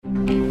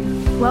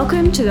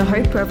Welcome to the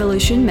Hope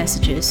Revolution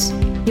Messages.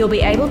 You'll be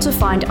able to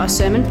find our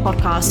sermon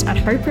podcast at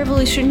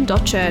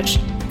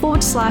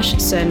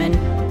hoperevolution.church/sermon,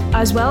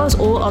 as well as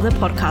all other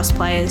podcast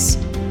players.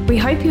 We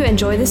hope you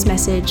enjoy this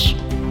message.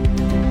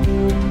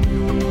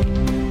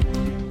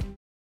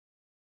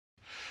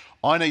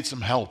 I need some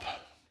help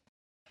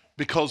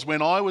because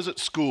when I was at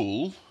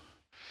school,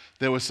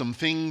 there were some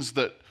things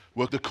that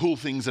were the cool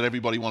things that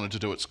everybody wanted to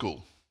do at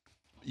school.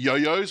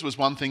 Yo-yos was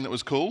one thing that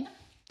was cool.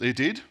 They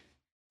did.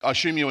 I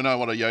assume you know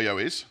what a yo-yo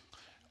is.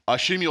 I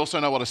assume you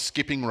also know what a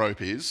skipping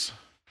rope is.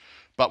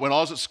 But when I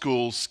was at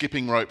school,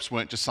 skipping ropes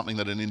weren't just something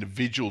that an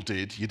individual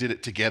did. You did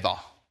it together.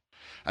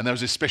 And there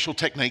was this special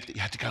technique that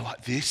you had to go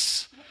like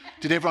this.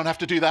 Did everyone have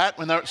to do that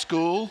when they were at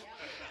school?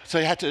 So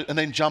you had to, and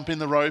then jump in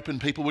the rope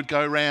and people would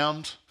go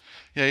around.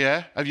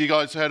 Yeah. Have you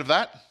guys heard of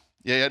that?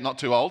 Yeah, not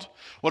too old.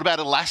 What about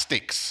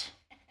elastics?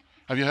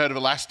 Have you heard of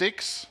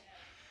elastics?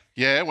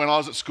 Yeah, when I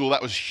was at school,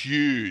 that was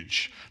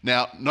huge.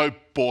 Now, no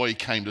boy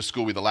came to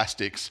school with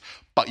elastics,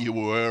 but you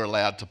were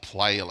allowed to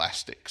play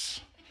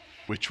elastics,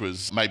 which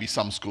was maybe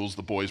some schools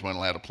the boys weren't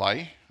allowed to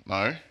play.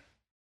 No.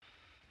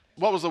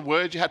 What was the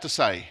word you had to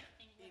say?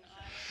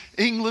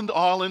 England,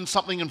 Ireland,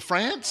 something in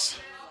France?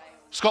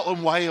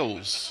 Scotland,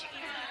 Wales.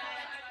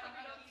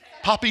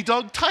 Puppy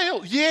dog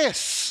tail,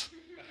 yes.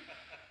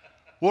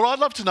 What I'd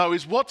love to know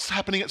is what's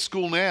happening at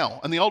school now.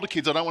 And the older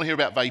kids, I don't want to hear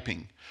about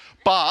vaping.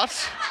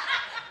 But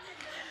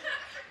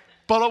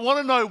I want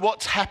to know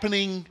what's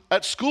happening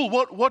at school.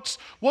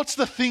 What's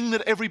the thing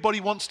that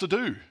everybody wants to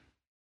do?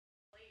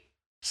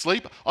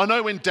 Sleep. I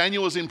know when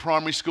Daniel was in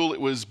primary school, it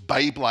was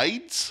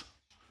Beyblades.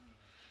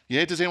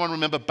 Yeah, does anyone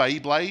remember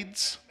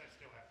Beyblades?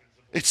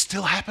 It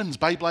still happens.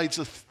 Beyblades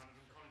are...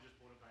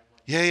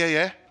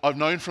 Yeah. I've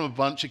known from a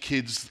bunch of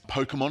kids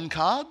Pokemon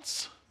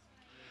cards.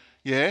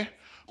 Yeah.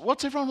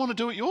 What's everyone want to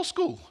do at your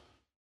school?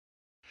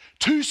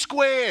 Two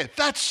square.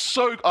 That's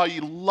so... Oh, you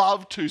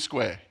love two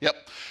square.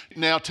 Yep.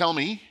 Now tell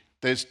me,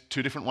 there's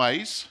two different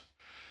ways.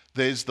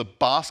 There's the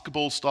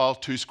basketball style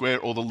two square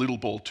or the little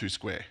ball two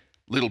square.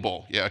 Little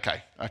ball. Yeah,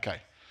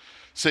 okay.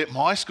 See, at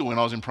my school when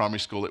I was in primary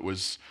school, it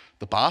was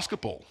the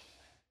basketball.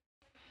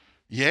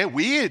 Yeah,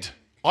 weird.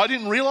 I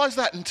didn't realise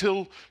that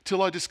until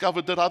I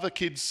discovered that other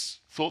kids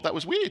thought that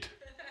was weird.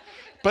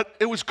 But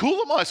it was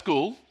cool at my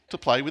school to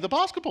play with a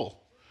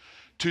basketball.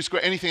 Two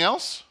square. Anything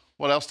else?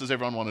 What else does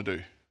everyone want to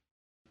do?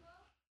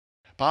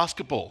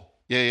 Basketball.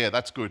 Yeah,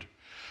 that's good.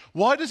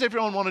 Why does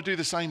everyone want to do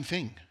the same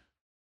thing?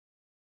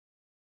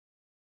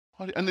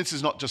 And this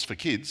is not just for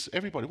kids,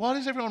 everybody. Why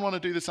does everyone want to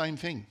do the same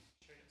thing?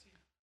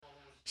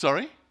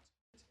 Sorry?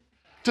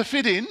 To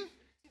fit in?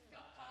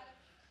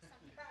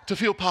 To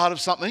feel part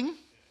of something?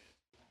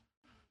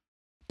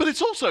 But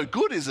it's also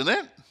good, isn't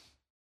it?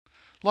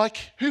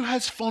 Like, who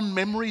has fond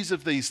memories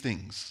of these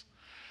things?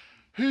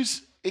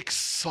 Who's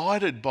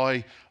excited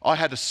by... I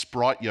had a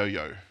Sprite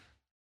yo-yo,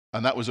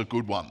 and that was a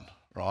good one,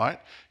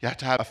 right? You had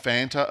to have a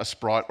Fanta, a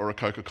Sprite, or a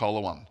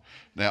Coca-Cola one.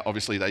 Now,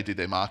 obviously, they did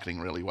their marketing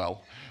really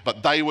well,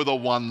 but they were the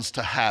ones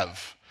to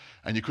have.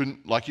 And you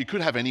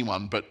could have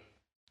anyone, but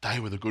they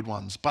were the good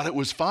ones. But it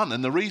was fun,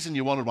 and the reason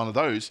you wanted one of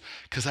those,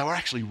 because they were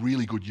actually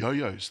really good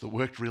yo-yos that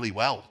worked really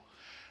well,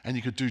 and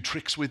you could do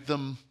tricks with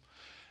them.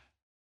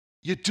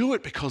 You do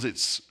it because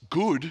it's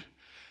good,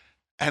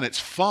 and it's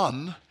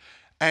fun,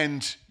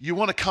 and you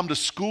want to come to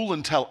school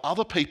and tell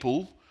other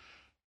people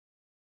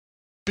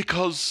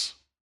because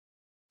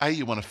A,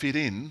 you want to fit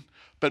in,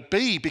 but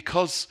B,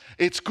 because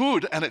it's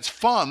good and it's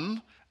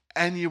fun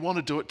and you want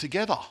to do it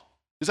together.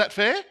 Is that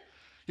fair?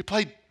 You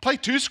play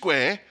two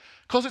square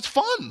because it's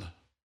fun.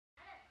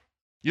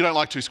 You don't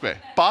like two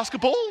square.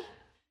 Basketball?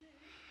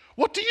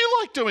 What do you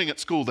like doing at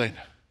school then?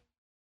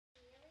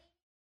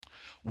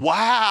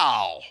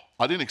 Wow.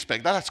 I didn't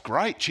expect that. That's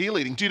great.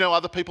 Cheerleading. Do you know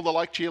other people that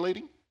like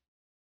cheerleading?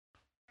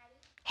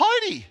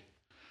 Heidi.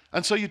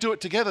 And so you do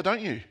it together,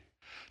 don't you?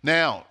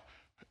 Now,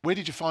 where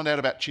did you find out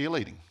about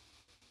cheerleading?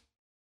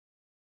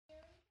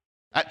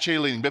 At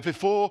cheerleading. But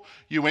before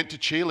you went to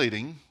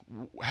cheerleading,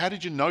 how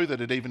did you know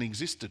that it even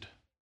existed?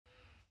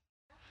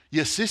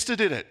 Your sister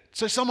did it.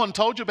 So someone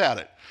told you about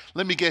it.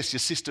 Let me guess, your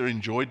sister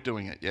enjoyed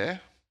doing it, yeah?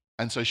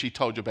 And so she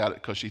told you about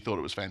it because she thought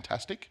it was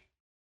fantastic?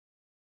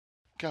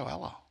 Go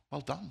Ella.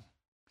 Well done.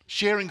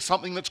 Sharing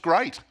something that's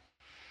great.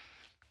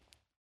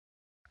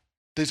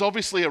 There's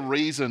obviously a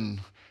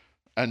reason,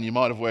 and you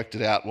might have worked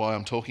it out why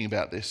I'm talking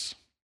about this.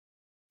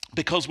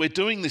 Because we're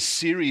doing this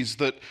series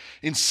that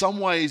in some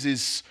ways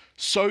is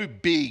so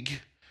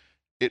big,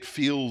 it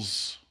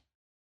feels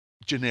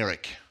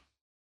generic.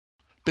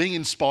 Being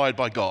inspired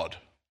by God.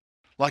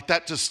 Like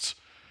that's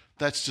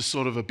just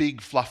sort of a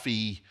big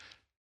fluffy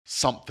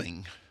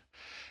something.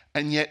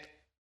 And yet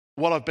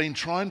what I've been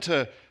trying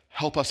to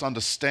help us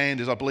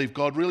understand is I believe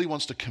God really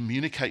wants to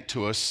communicate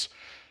to us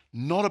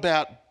not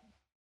about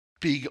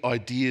big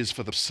ideas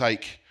for the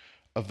sake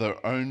of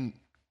their own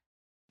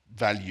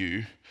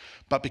value,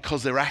 but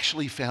because they're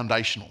actually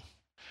foundational.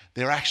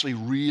 They're actually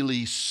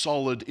really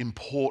solid,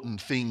 important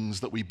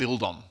things that we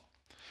build on.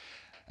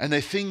 And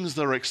they're things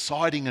that are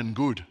exciting and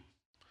good.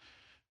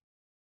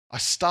 I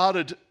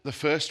started the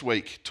first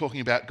week talking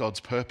about God's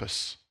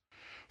purpose.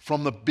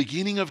 From the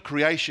beginning of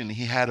creation,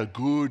 he had a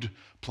good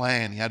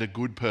plan. He had a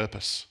good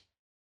purpose.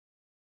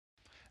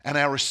 And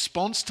our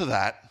response to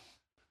that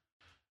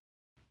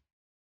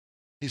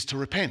is to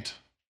repent.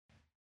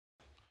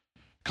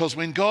 Because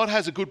when God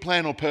has a good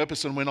plan or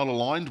purpose and we're not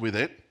aligned with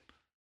it,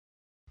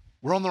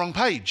 we're on the wrong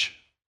page.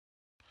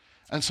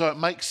 And so it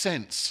makes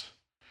sense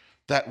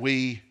that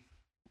we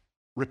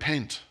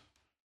repent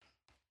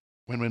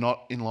when we're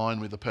not in line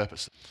with the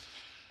purpose.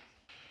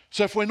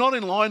 So if we're not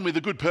in line with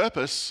a good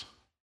purpose,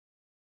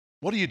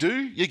 what do?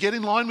 You get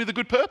in line with a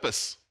good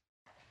purpose.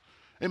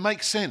 It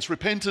makes sense.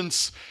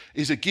 Repentance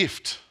is a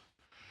gift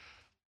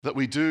that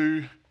we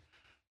do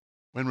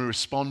when we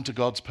respond to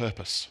God's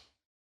purpose.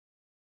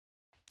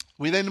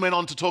 We then went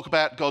on to talk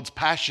about God's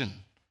passion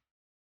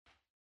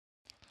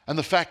and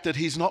the fact that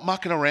he's not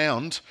mucking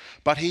around,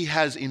 but he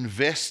has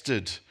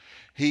invested.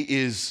 He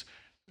is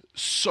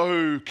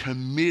so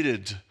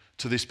committed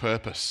to this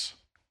purpose.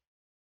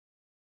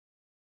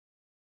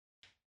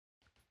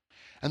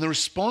 And the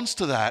response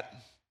to that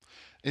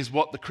is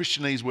what the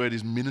Christianese word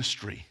is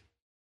ministry.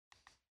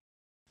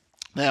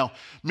 Now,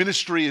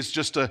 ministry is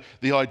just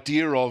the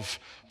idea of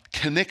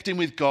connecting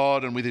with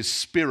God and with his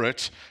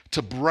Spirit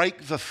to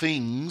break the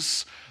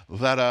things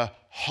that are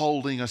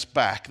holding us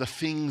back, the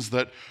things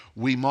that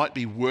we might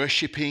be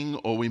worshipping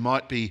or we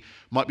might be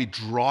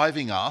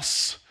driving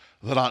us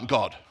that aren't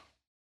God.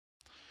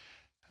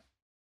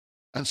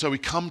 And so we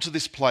come to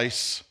this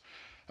place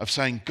of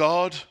saying,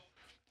 God,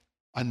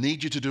 I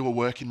need you to do a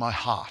work in my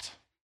heart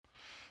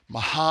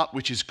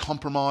which is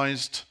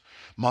compromised,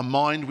 my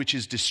mind which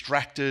is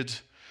distracted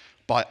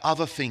by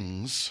other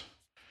things.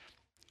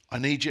 I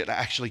need you to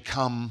actually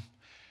come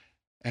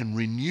and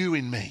renew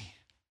in me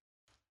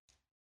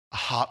a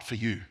heart for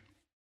you.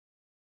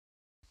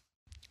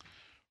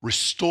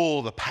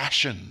 Restore the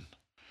passion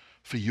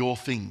for your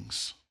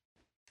things.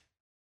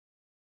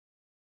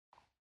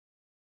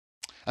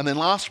 And then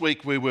last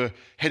week we were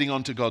heading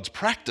on to God's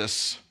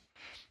practice,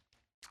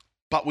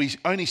 but we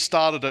only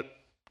started at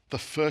the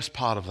first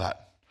part of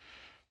that.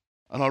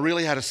 And I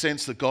really had a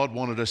sense that God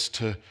wanted us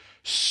to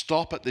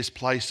stop at this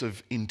place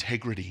of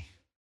integrity.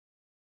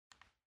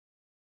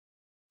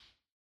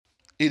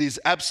 It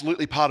is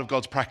absolutely part of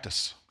God's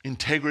practice.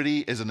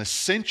 Integrity is an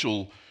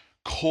essential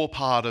core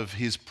part of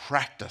his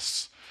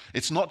practice.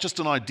 It's not just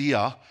an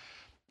idea,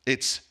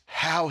 it's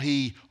how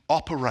he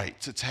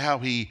operates, it's how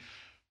he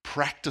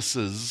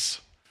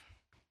practices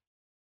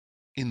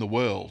in the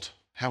world,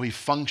 how he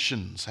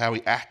functions, how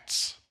he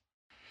acts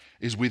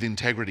is with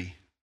integrity.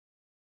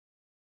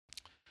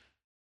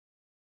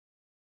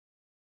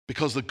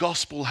 Because the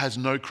gospel has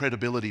no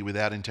credibility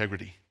without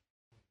integrity.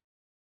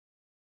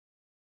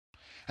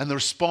 And the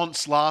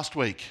response last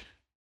week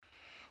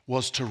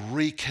was to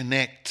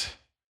reconnect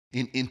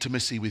in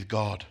intimacy with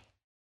God.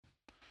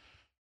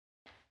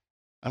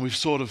 And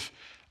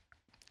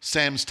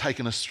Sam's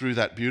taken us through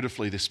that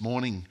beautifully this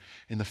morning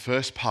in the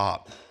first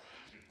part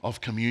of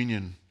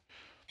communion,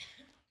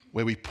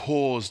 where we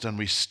paused and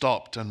we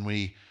stopped and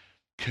we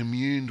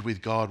communed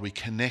with God, we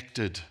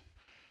connected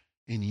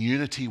in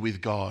unity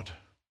with God,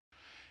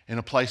 in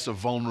a place of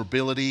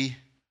vulnerability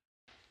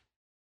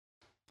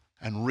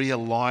and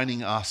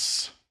realigning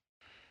us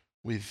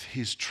with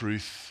his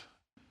truth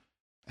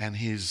and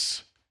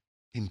his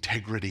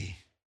integrity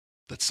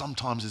that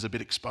sometimes is a bit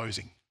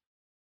exposing.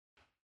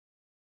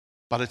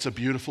 But it's a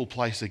beautiful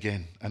place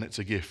again, and it's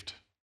a gift.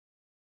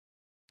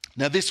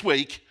 Now this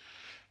week,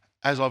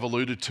 as I've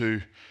alluded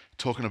to,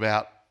 talking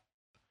about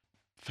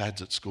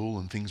fads at school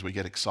and things we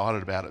get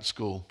excited about at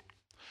school,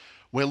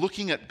 we're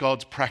looking at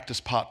God's practice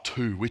part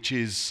 2, which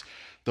is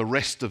the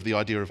rest of the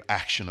idea of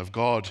action, of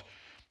God.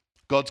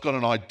 God's got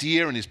an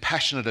idea and is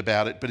passionate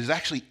about it, but is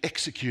actually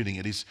executing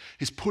it, is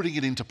putting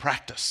it into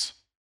practice.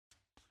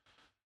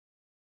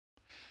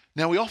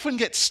 Now, we often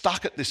get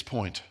stuck at this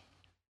point.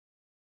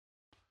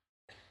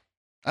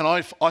 And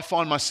I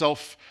find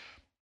myself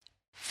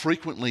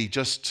frequently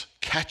just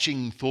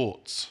catching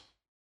thoughts.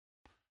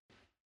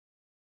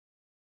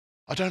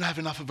 I don't have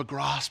enough of a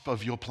grasp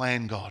of your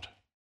plan, God.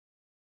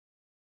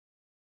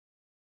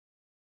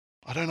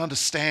 I don't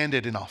understand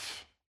it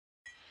enough.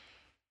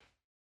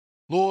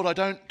 Lord, I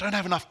don't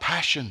have enough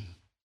passion.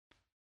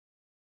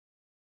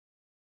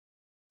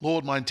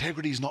 Lord, my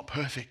integrity is not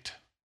perfect.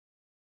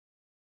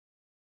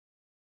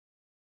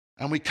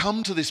 And we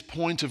come to this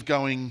point of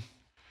going,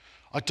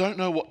 I don't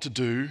know what to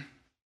do.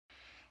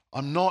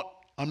 I'm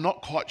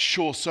not quite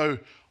sure, so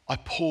I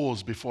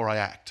pause before I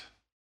act.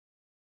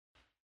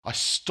 I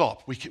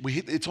stop.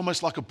 It's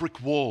almost like a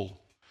brick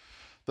wall.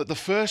 That the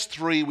first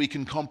 3 we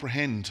can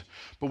comprehend,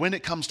 but when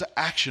it comes to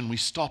action, we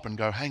stop and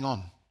go, hang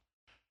on.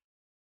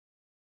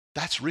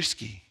 That's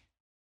risky.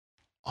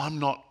 I'm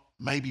not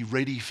maybe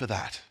ready for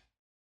that.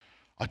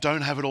 I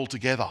don't have it all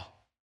together.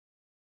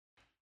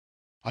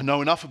 I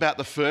know enough about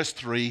the first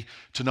 3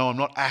 to know I'm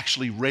not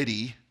actually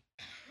ready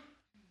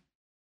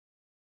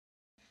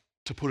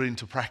to put it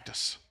into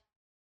practice.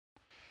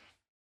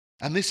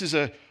 And this is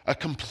a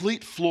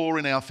complete flaw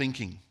in our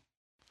thinking.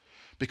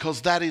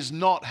 because that is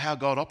not how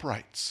God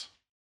operates.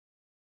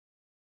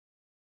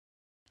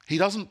 He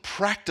doesn't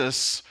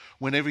practice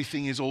when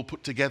everything is all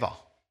put together.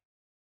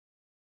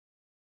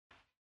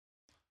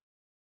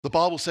 The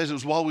Bible says it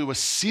was while we were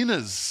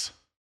sinners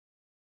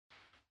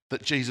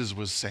that Jesus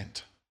was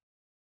sent.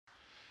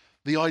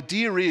 The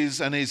idea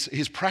is, and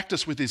his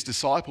practice with his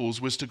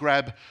disciples was to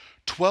grab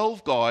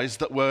 12 guys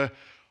that were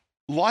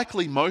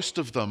likely, most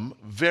of them,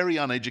 very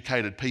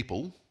uneducated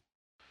people.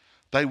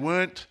 They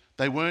weren't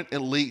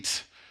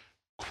elite,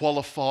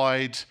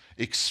 qualified,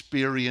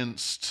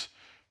 experienced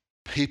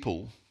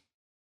people.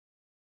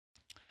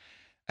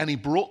 And he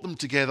brought them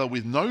together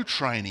with no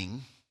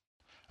training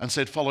and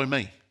said, "Follow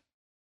me."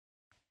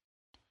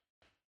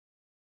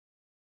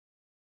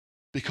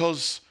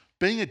 Because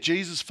being a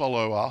Jesus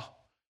follower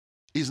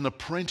is an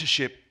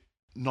apprenticeship,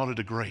 not a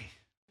degree.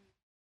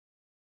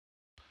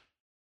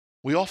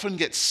 We often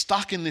get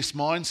stuck in this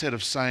mindset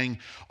of saying,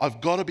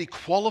 I've got to be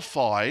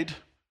qualified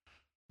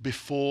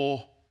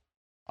before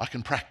I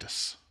can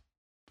practice.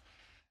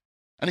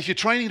 And if you're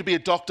training to be a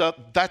doctor,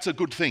 that's a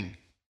good thing.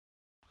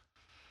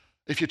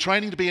 If you're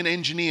training to be an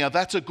engineer,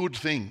 that's a good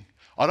thing.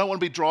 I don't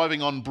want to be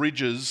driving on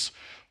bridges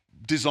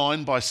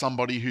designed by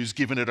somebody who's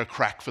given it a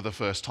crack for the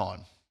first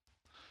time.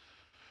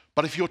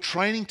 But if you're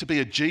training to be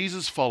a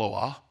Jesus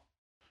follower,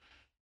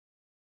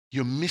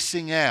 you're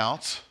missing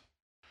out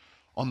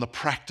on the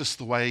practice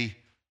the way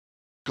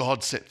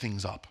God set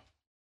things up.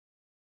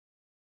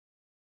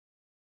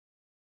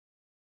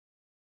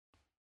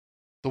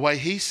 The way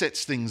he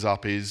sets things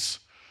up is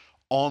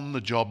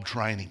on-the-job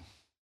training.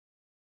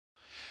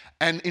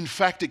 And in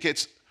fact, it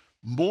gets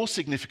more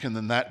significant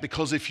than that,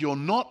 because if you're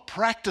not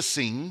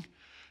practicing,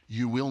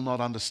 you will not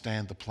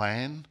understand the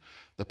plan,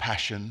 the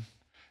passion,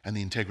 and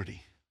the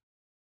integrity.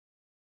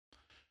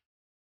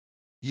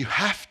 You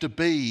have to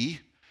be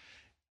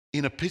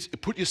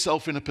put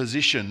yourself in a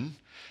position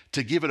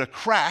to give it a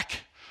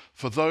crack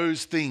for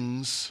those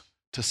things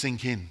to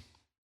sink in.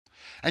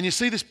 And you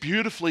see this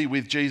beautifully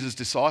with Jesus'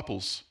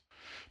 disciples,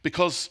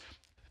 because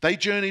they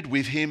journeyed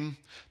with him,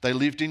 they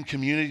lived in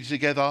community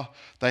together,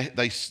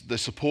 they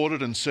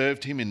supported and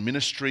served him in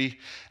ministry,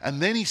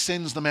 and then he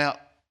sends them out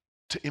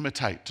to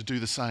imitate, to do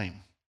the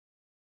same.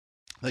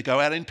 They go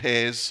out in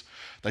pairs,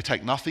 they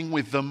take nothing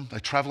with them, they're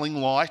traveling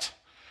light,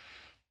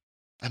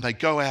 and they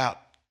go out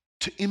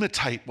to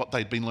imitate what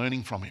they'd been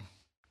learning from him.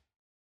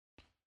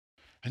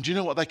 And do you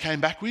know what they came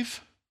back with?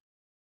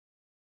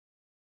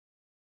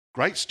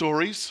 Great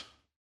stories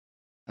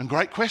and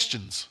great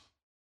questions.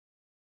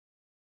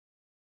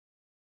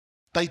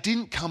 They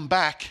didn't come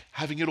back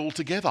having it all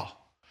together.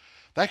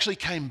 They actually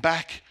came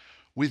back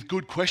with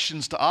good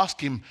questions to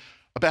ask him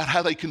about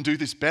how they can do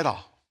this better.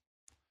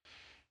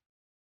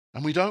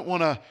 And we don't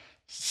want to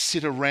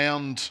sit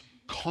around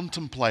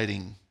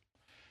contemplating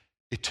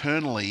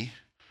eternally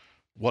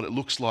what it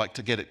looks like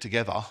to get it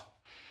together,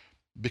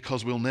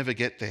 because we'll never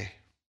get there.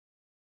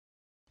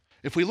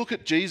 If we look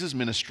at Jesus'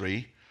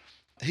 ministry,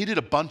 he did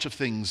a bunch of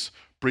things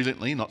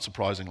brilliantly, not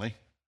surprisingly.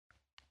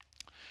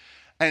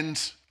 And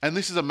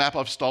this is a map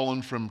I've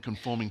stolen from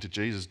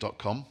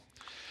conformingtojesus.com.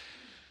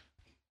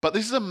 But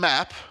this is a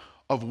map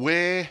of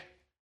where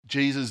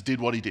Jesus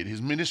did what he did,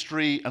 his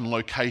ministry and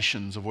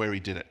locations of where he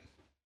did it.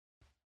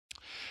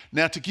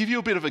 Now, to give you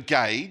a bit of a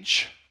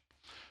gauge,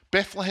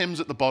 Bethlehem's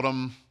at the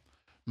bottom,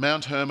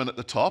 Mount Hermon at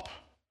the top.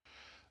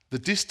 The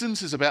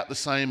distance is about the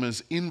same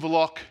as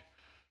Inverloch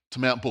to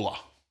Mount Buller,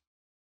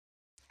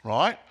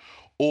 right?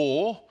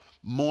 Or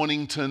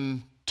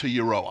Mornington to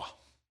Euroa.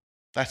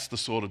 That's the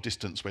sort of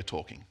distance we're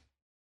talking.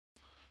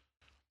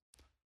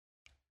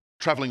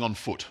 Travelling on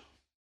foot,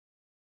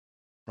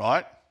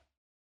 right?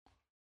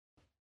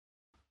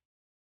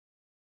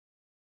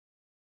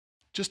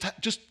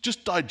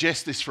 Just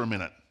digest this for a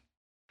minute.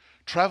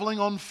 Travelling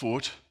on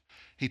foot,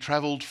 he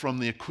travelled from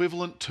the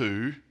equivalent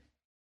to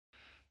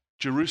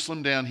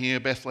Jerusalem down here,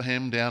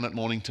 Bethlehem down at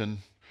Mornington,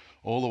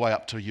 all the way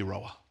up to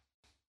Euroa.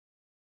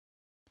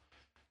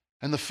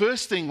 And the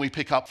first thing we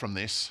pick up from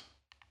this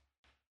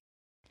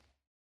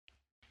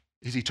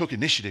is he took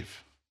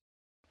initiative.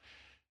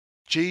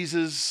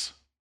 Jesus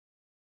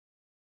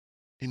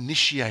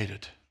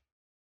initiated.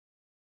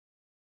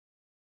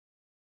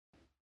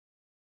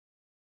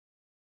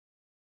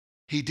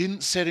 He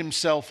didn't set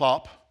himself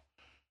up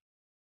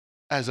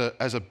as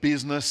a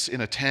business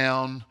in a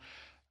town,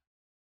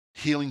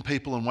 healing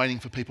people and waiting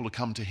for people to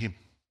come to him.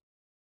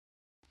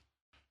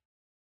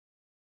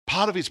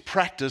 Part of his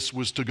practice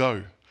was to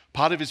go.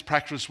 Part of his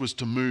practice was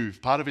to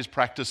move. Part of his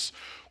practice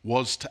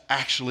was to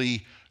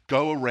actually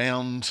go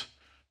around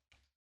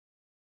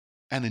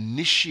and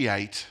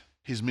initiate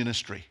his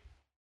ministry.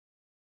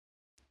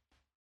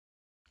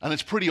 And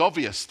it's pretty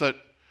obvious that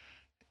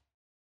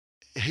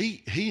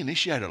he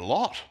initiated a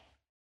lot.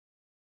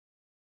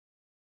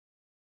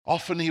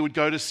 Often he would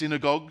go to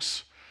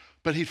synagogues,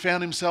 but he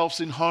found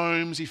himself in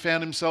homes, he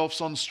found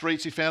himself on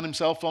streets, he found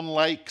himself on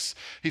lakes,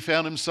 he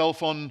found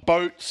himself on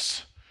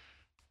boats.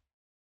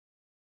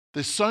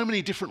 There's so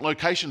many different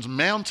locations,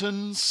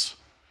 mountains,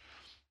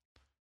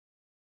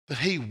 that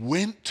he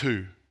went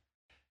to.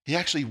 He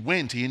actually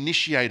went, he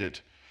initiated.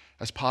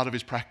 as part of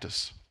his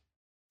practice.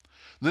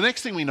 The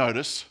next thing we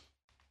notice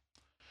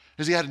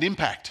is he had an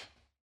impact.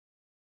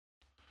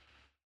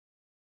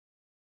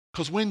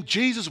 Because when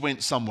Jesus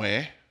went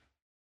somewhere,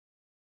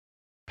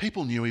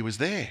 people knew he was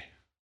there.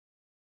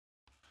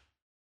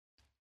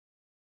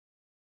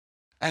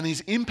 And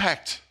his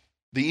impact,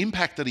 the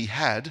impact that he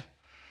had,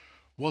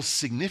 was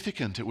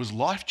significant. It was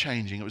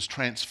life-changing. It was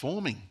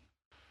transforming.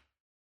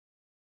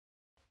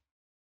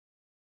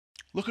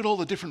 Look at all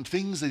the different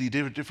things that he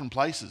did at different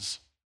places.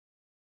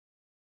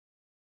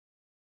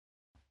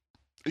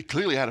 He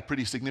clearly had a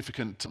pretty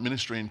significant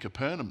ministry in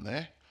Capernaum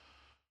there.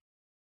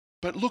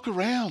 But look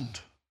around.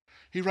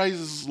 He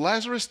raises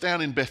Lazarus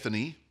down in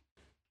Bethany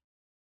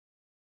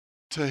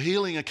to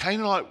healing a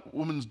Canaanite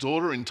woman's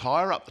daughter in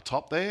Tyre up the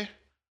top there,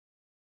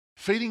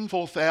 feeding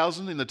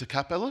 4,000 in the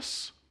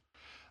Decapolis,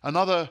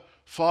 another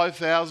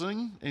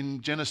 5,000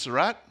 in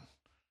Gennesaret.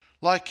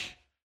 Like,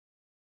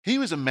 he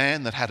was a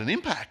man that had an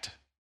impact.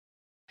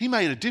 He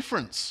made a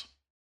difference.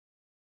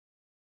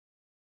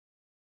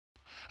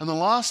 And the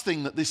last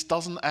thing that this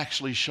doesn't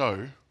actually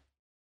show,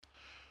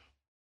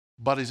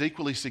 but is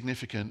equally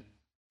significant,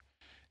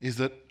 is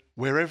that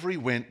wherever he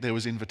went, there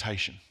was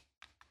invitation.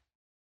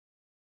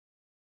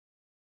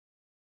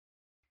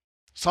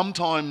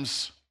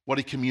 Sometimes what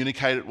he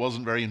communicated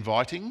wasn't very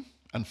inviting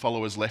and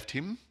followers left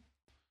him,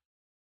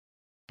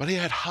 but he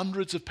had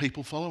hundreds of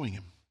people following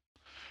him.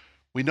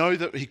 We know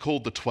that he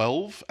called the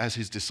 12 as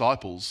his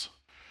disciples,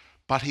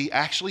 but he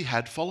actually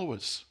had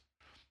followers.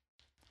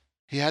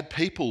 He had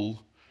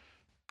people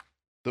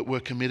that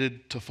were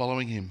committed to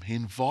following him. He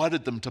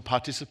invited them to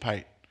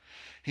participate.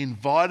 He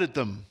invited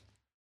them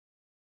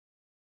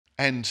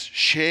and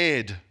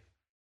shared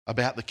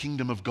about the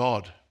kingdom of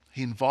God.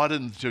 He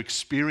invited them to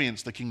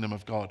experience the kingdom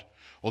of God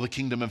or the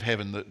kingdom of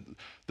heaven.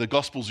 The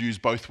Gospels use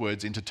both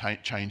words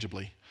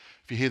interchangeably.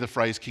 If you hear the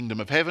phrase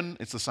kingdom of heaven,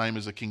 it's the same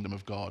as the kingdom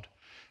of God.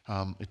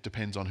 It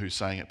depends on who's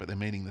saying it, but they're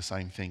meaning the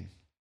same thing.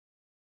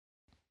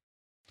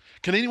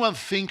 Can anyone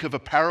think of a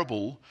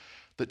parable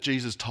that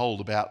Jesus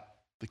told about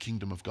the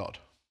kingdom of God?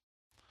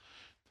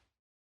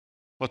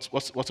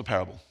 What's a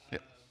parable?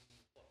 Yep.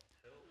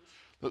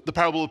 The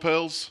parable of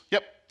pearls?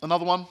 Yep.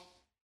 Another one?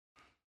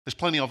 There's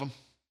plenty of them.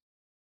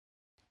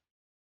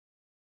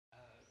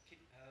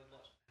 Kingdom of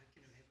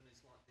heaven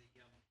is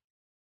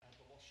like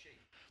the lost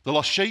sheep. The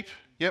lost sheep?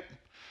 Yep.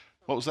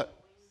 What was that?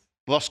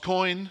 Lost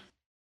coin.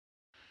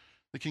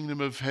 The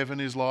kingdom of heaven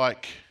is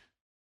like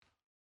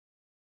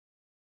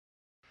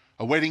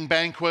a wedding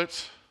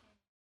banquet.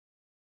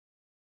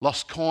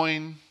 Lost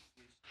coin.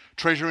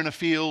 Treasure in a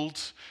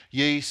field.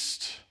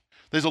 Yeast.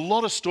 There's a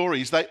lot of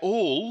stories. They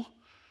all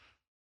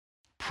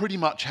pretty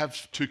much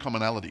have two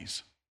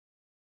commonalities.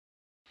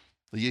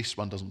 The yeast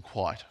one doesn't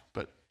quite,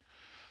 but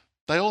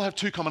they all have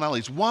two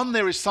commonalities. One,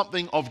 there is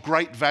something of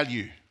great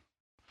value.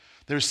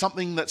 There is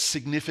something that's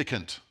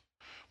significant,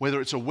 whether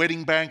it's a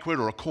wedding banquet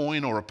or a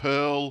coin or a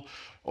pearl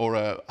or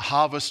a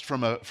harvest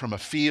from a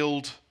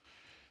field.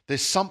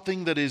 There's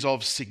something that is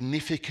of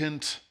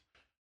significant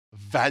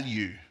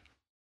value.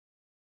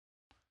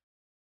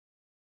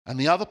 And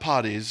the other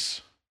part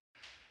is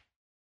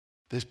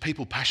there's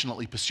people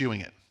passionately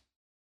pursuing it.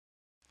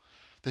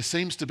 There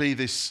seems to be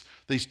these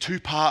two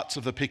parts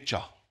of the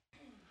picture.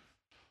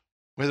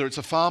 Whether it's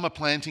a farmer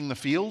planting the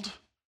field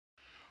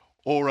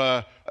or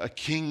a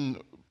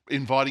king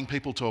inviting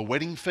people to a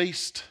wedding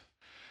feast,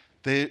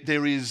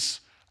 there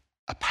is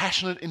a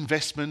passionate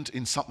investment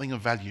in something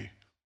of value.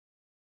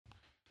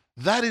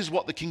 That is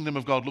what the kingdom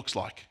of God looks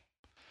like.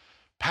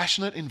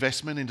 Passionate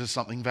investment into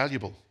something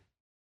valuable.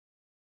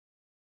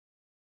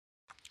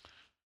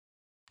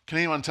 Can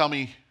anyone tell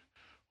me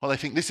what they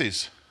think this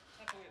is?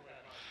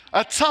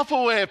 A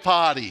Tupperware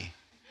party.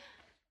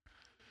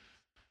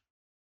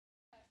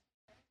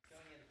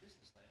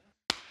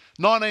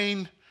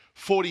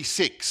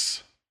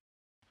 1946.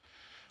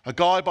 A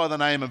guy by the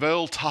name of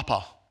Earl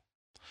Tupper,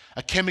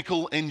 a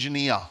chemical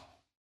engineer,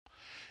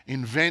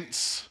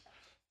 invents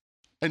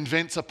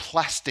a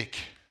plastic,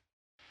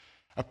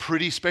 a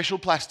pretty special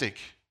plastic,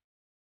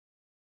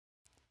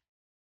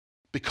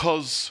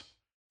 because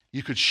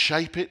you could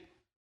shape it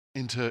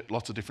into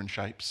lots of different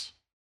shapes.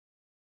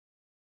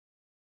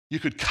 You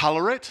could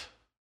colour it.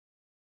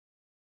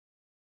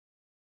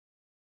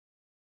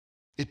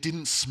 It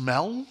didn't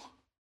smell.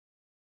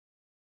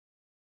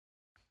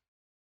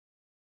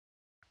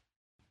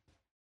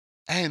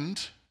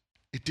 And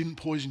it didn't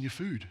poison your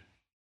food.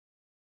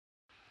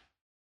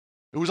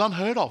 It was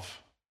unheard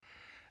of.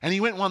 And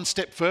he went one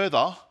step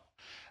further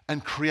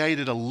and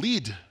created a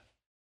lid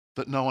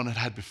that no one had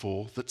had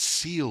before that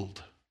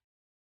sealed.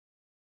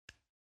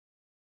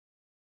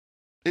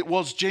 It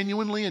was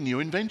genuinely a new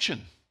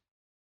invention.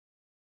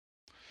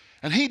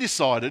 And he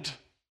decided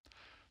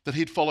that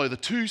he'd follow the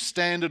two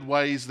standard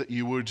ways that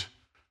you would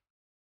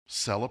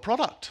sell a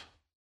product.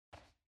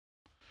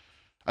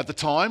 At the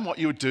time, what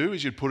you would do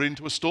is you'd put it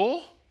into a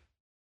store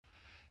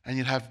and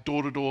you'd have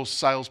door-to-door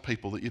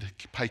salespeople that you'd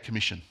pay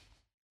commission.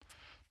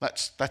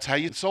 That's how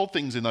you sold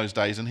things in those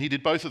days, and he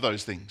did both of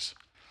those things.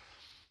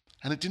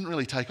 And it didn't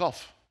really take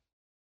off.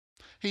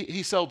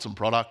 He sold some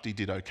product. He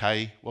did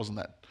okay. Wasn't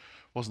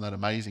that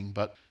amazing?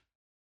 But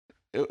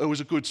it was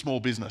a good small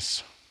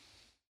business.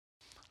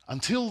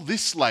 Until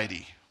this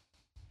lady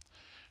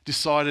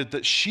decided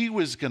that she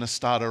was going to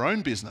start her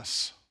own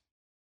business.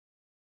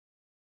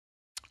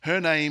 Her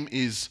name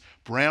is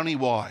Brownie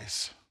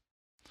Wise.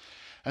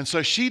 And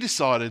so she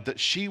decided that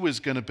she was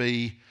going to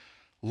be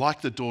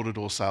like the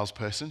door-to-door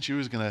salesperson. She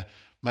was going to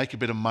make a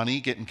bit of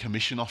money getting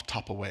commission off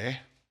Tupperware.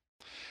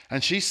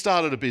 And she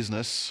started a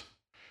business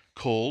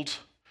called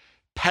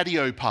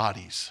Patio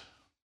Parties.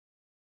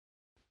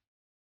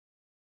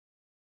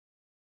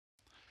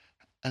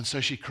 And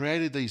so she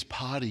created these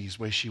parties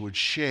where she would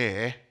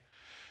share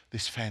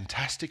this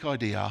fantastic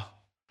idea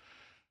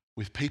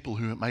with people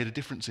who it made a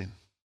difference in.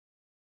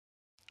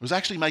 It was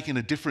actually making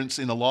a difference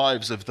in the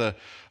lives of the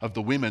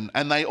women,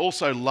 and they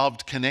also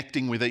loved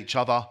connecting with each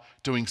other,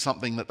 doing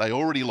something that they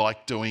already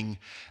liked doing,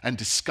 and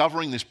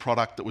discovering this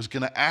product that was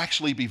going to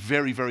actually be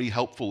very, very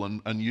helpful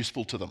and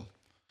useful to them.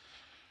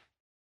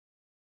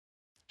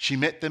 She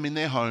met them in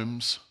their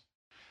homes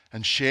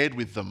and shared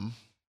with them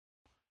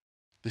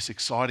this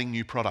exciting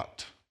new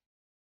product.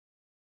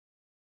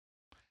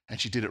 And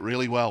she did it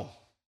really well.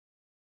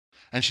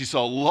 And she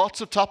sold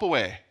lots of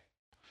Tupperware,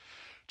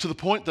 to the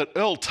point that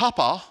Earl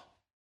Tupper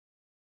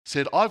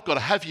said, "I've got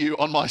to have you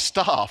on my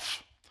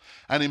staff,"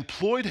 and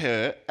employed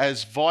her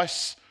as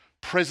vice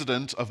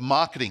president of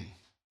marketing.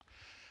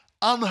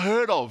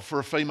 Unheard of for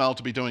a female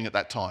to be doing at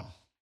that time.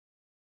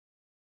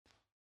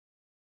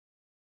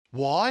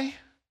 Why?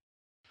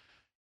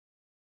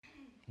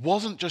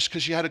 Wasn't just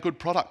because she had a good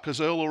product, because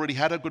Earl already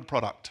had a good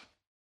product.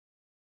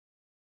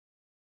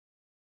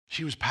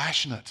 She was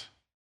passionate.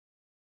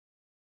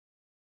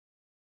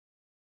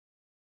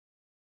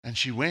 And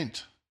she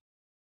went.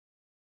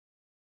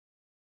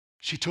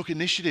 She took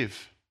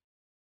initiative.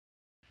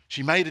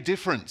 She made a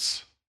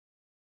difference.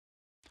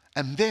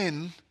 And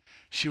then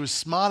she was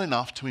smart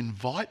enough to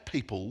invite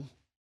people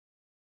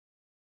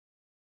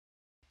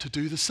to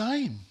do the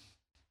same.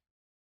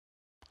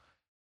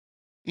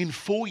 In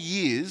 4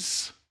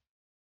 years,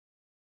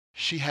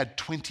 she had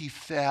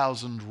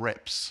 20,000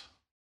 reps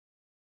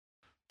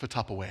for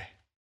Tupperware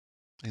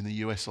in the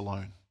US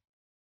alone.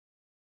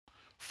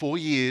 4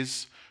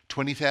 years,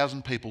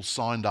 20,000 people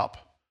signed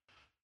up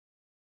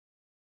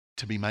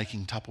to be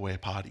making Tupperware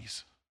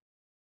parties.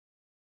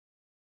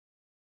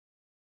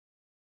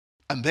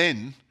 And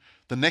then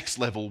the next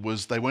level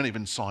was they weren't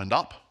even signed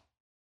up.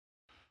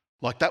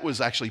 Like, that was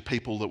actually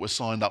people that were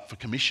signed up for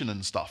commission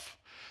and stuff.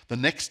 The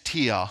next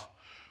tier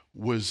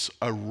was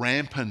a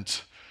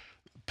rampant,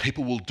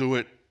 people will do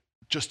it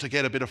just to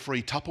get a bit of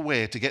free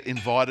Tupperware, to get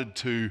invited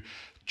to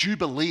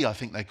Jubilee, I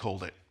think they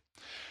called it,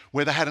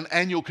 where they had an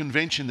annual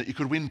convention that you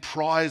could win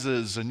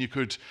prizes and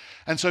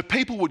so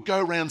people would go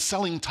around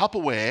selling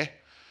Tupperware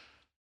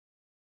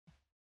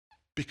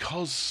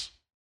because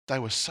they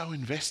were so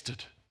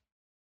invested.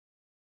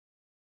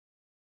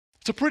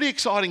 It's a pretty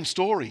exciting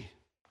story,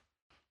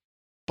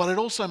 but it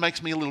also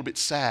makes me a little bit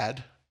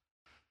sad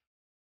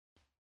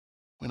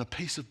when a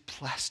piece of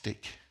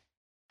plastic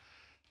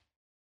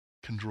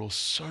can draw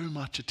so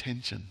much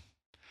attention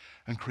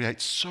and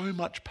create so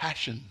much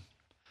passion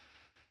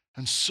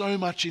and so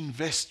much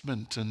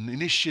investment and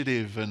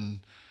initiative,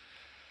 and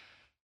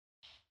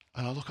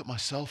I look at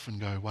myself and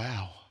go,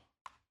 wow,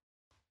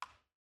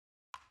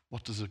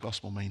 what does the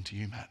gospel mean to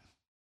you, Matt?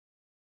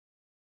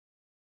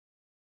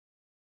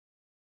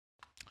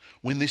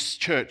 When this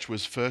church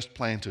was first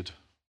planted,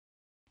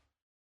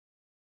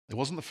 it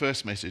wasn't the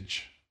first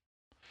message,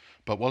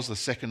 but was the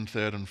second,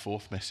 third, and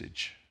fourth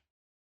message.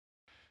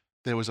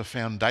 There was a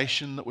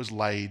foundation that was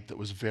laid that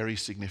was very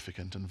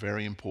significant and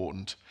very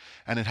important,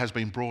 and it has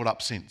been brought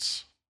up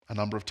since a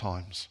number of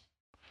times.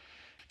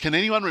 Can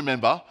anyone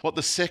remember what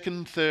the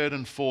second, third,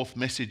 and fourth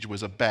message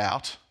was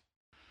about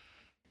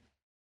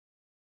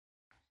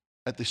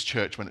at this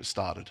church when it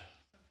started?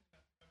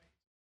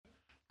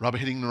 Rubber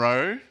hitting the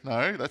road?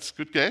 No, that's a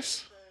good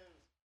guess.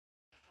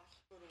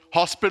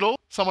 Hospital.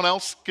 Someone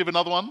else give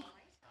another one.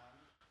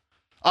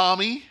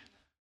 Army,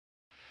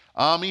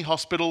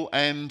 hospital,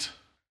 and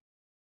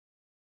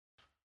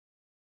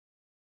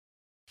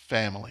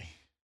family.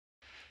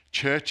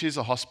 Church is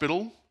a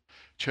hospital,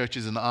 church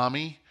is an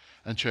army,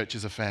 and church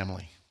is a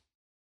family.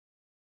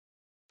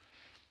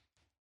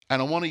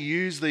 And I want to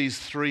use these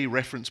 3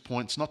 reference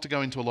points, not to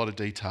go into a lot of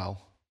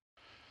detail,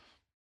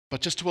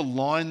 but just to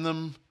align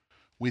them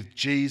with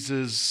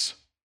Jesus'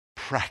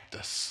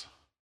 practice.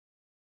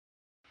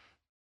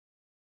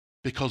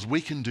 Because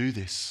we can do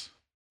this.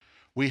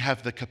 We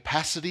have the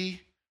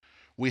capacity,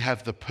 we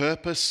have the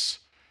purpose,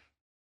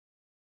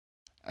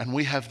 and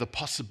we have the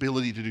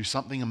possibility to do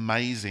something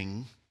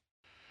amazing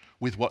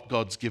with what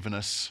God's given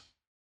us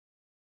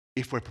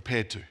if we're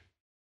prepared to.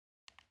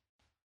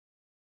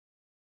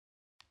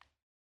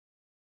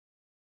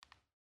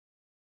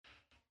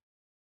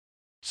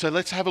 So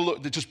let's have a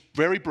look. Just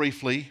very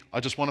briefly,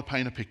 I just want to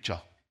paint a picture.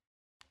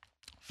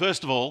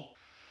 First of all,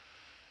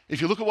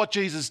 if you look at what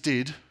Jesus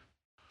did,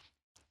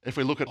 if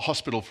we look at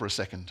hospital for a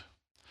second,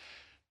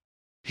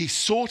 he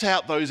sought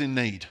out those in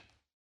need.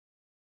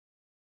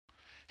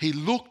 He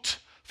looked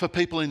for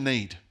people in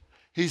need.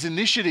 His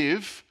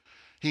initiative,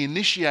 he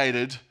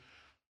initiated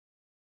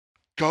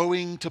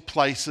going to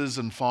places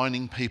and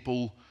finding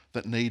people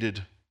that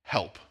needed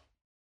help.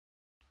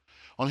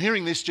 On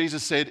hearing this,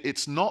 Jesus said,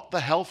 "It's not the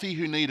healthy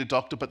who need a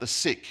doctor, but the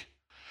sick.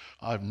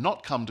 I have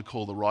not come to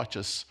call the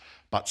righteous,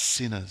 but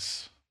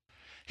sinners."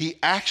 He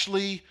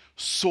actually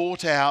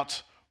sought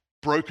out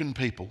broken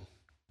people.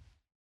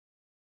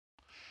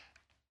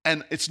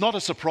 And it's not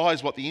a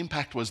surprise what the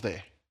impact was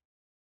there.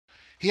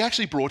 He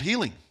actually brought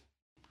healing.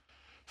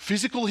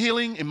 Physical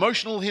healing,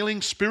 emotional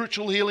healing,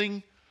 spiritual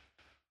healing.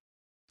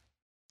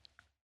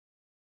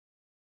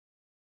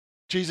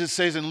 Jesus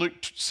says in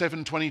Luke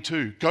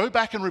 7:22, "Go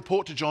back and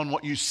report to John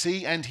what you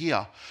see and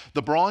hear.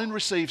 The blind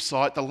receive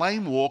sight, the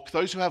lame walk,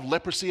 those who have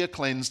leprosy are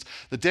cleansed,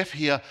 the deaf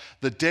hear,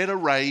 the dead are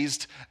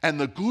raised, and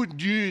the good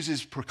news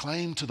is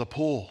proclaimed to the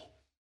poor."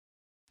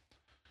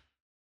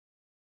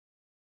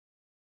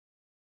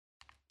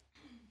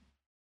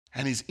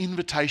 And his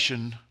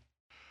invitation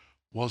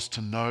was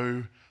to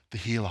know the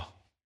healer,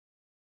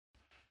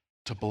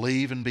 to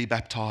believe and be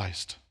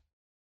baptized.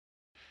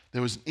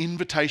 There was an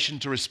invitation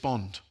to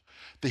respond.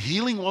 The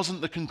healing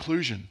wasn't the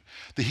conclusion.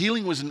 The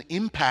healing was an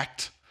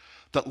impact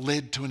that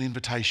led to an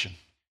invitation.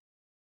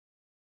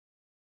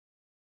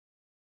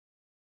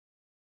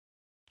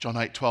 John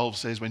 8:12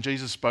 says, when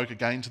Jesus spoke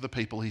again to the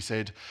people, he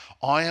said,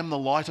 "I am the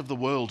light of the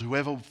world.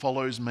 Whoever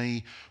follows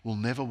me will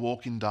never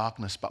walk in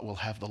darkness, but will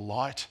have the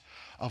light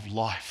of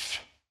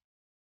life."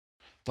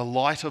 The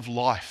light of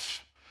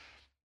life.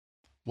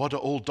 What do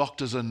all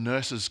doctors and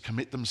nurses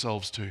commit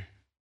themselves to?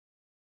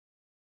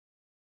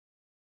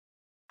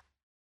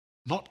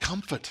 Not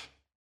comfort.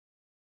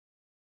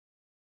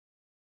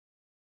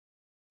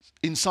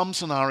 In some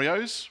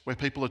scenarios where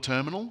people are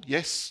terminal,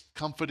 yes,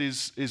 comfort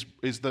is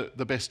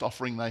the best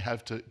offering they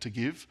have to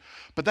give.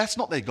 But that's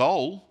not their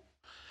goal.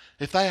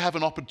 If they have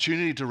an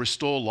opportunity to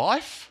restore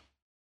life,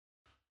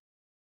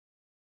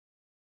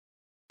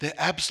 they're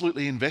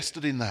absolutely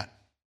invested in that.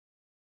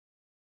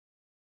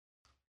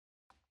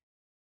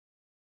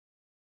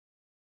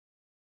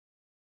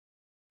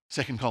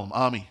 Second column,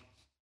 army.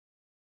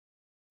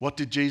 What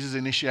did Jesus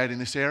initiate in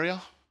this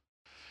area?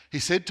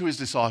 He said to his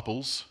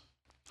disciples,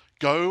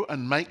 "Go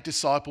and make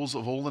disciples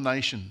of all the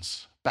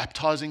nations,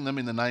 baptizing them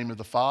in the name of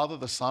the Father,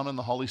 the Son, and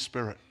the Holy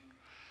Spirit."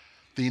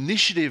 The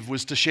initiative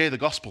was to share the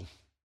gospel.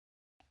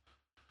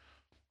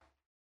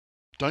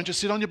 Don't just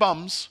sit on your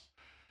bums.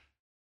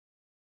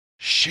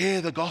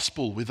 Share the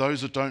gospel with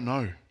those that don't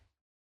know.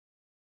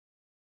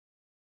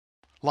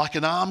 Like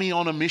an army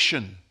on a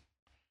mission.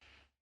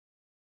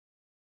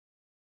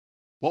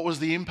 What was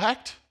the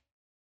impact?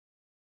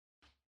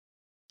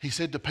 He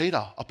said to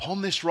Peter,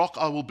 "Upon this rock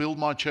I will build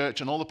my church,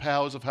 and all the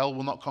powers of hell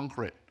will not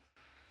conquer it."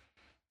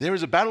 There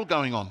is a battle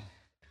going on.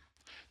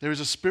 There is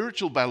a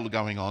spiritual battle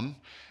going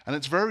on, and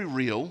it's very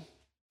real,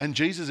 and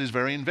Jesus is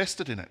very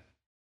invested in it.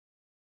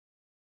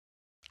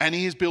 And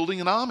he is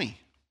building an army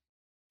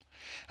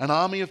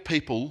of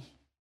people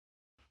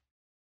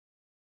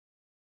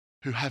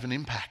who have an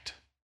impact.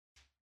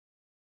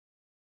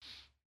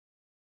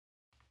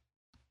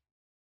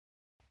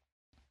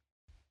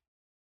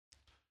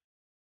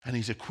 And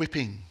he's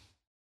equipping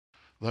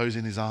those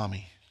in his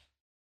army.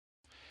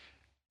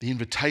 The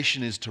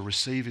invitation is to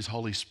receive his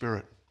Holy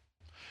Spirit.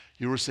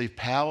 You'll receive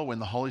power when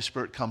the Holy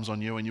Spirit comes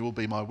on you, and you will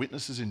be my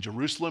witnesses in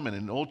Jerusalem and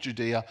in all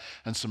Judea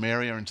and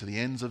Samaria and to the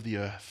ends of the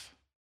earth.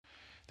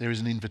 There is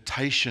an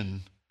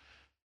invitation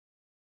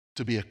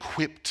to be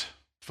equipped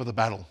for the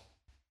battle.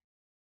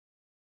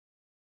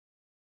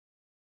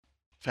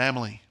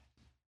 Family.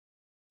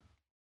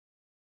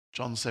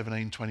 John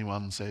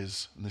 17:21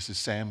 says, and this is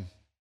Sam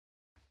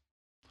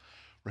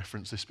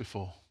referenced this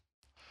before,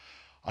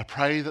 "I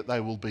pray that they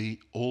will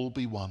all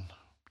be one,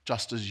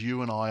 just as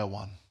you and I are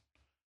one.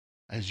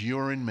 As you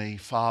are in me,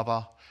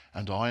 Father,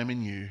 and I am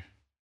in you,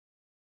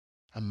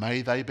 and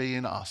may they be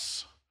in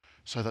us,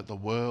 so that the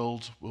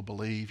world will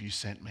believe you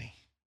sent me."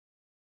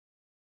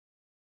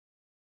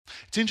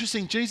 It's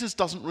interesting, Jesus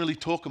doesn't really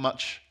talk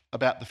much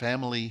about the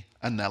family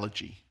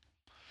analogy.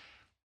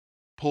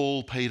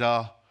 Paul,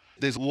 Peter,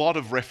 there's a lot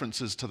of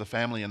references to the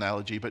family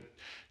analogy, but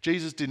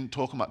Jesus didn't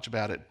talk much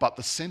about it, but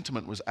the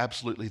sentiment was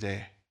absolutely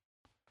there.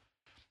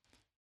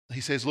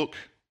 He says, "Look,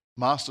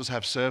 masters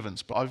have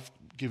servants, but I've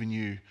given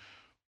you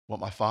what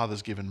my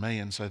Father's given me,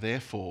 and so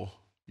therefore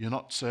you're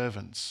not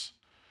servants,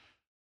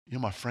 you're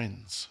my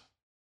friends."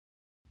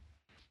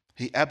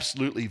 He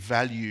absolutely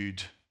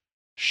valued,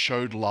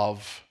 showed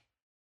love,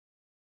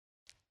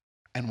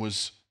 and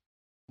was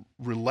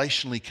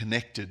relationally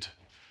connected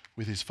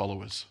with his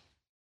followers.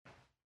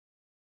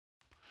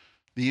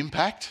 The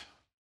impact?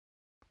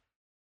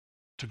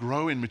 To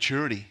grow in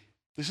maturity.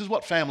 This is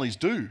what families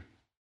do.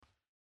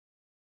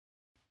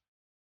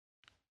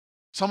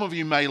 Some of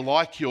you may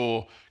like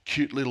your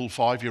cute little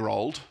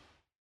 5-year-old,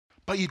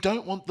 but you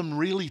don't want them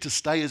really to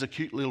stay as a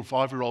cute little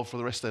 5-year-old for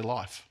the rest of their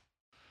life.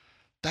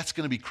 That's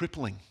going to be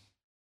crippling.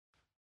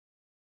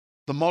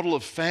 The model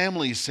of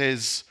family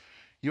says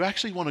you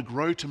actually want to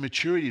grow to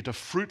maturity, to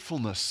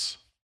fruitfulness.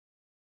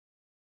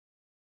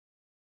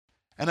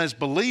 And as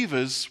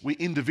believers, we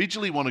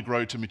individually want to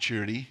grow to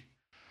maturity,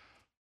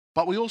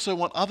 but we also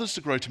want others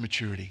to grow to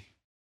maturity.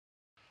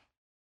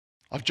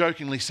 I've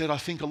jokingly said, I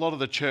think a lot of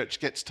the church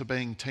gets to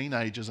being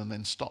teenagers and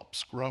then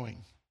stops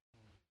growing.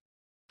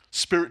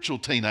 Spiritual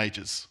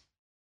teenagers.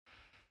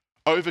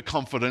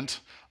 Overconfident,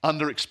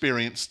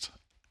 underexperienced,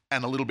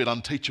 and a little bit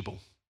unteachable.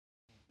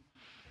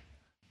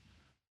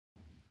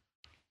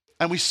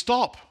 And we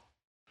stop.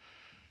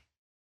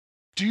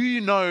 Do you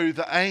know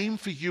the aim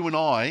for you and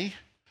I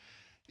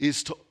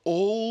is to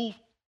all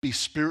be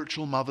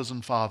spiritual mothers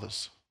and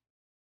fathers?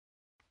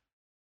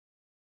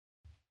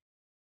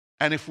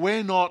 And if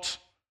we're not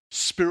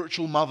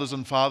spiritual mothers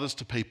and fathers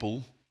to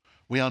people,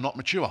 we are not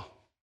mature.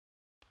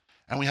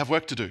 And we have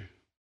work to do.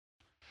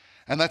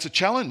 And that's a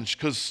challenge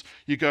because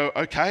you go,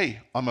 okay,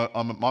 I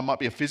might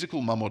be a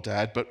physical mum or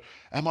dad, but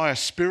am I a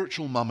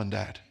spiritual mum and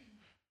dad?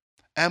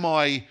 Am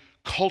I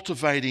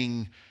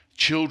cultivating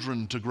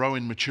children to grow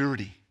in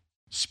maturity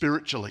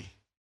spiritually?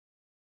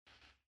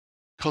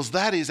 Because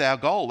that is our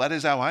goal, that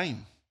is our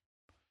aim.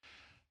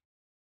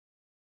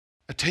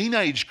 A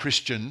teenage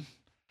Christian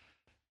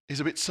is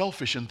a bit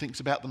selfish and thinks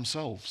about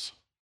themselves.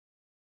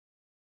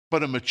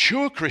 But a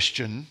mature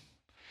Christian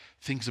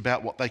thinks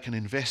about what they can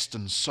invest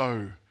and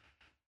sow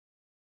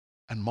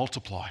and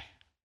multiply.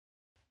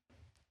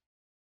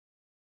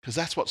 Because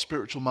that's what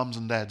spiritual mums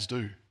and dads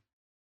do.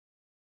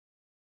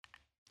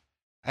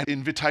 And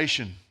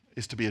invitation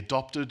is to be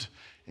adopted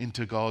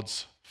into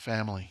God's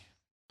family.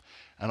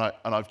 And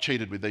I've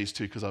cheated with these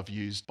two because I've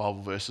used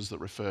Bible verses that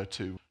refer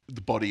to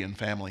the body and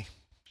family,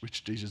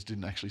 which Jesus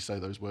didn't actually say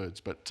those words.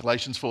 But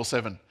Galatians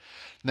 4:7.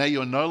 Now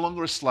you are no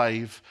longer a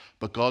slave,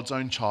 but God's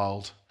own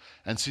child.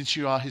 And since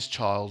you are his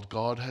child,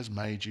 God has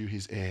made you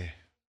his heir.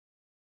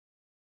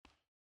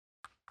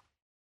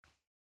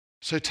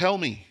 So tell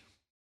me,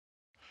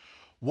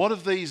 what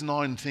of these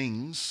 9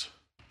 things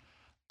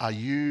are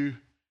you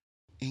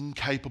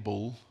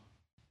incapable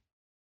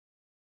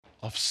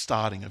of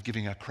starting, of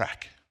giving a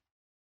crack?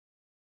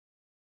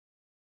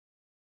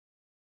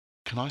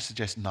 Can I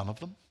suggest none of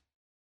them?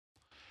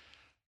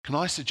 Can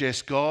I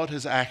suggest God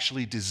has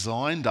actually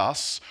designed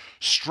us,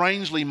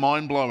 strangely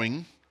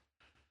mind-blowing,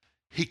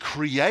 he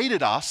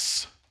created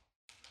us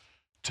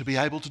to be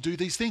able to do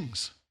these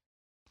things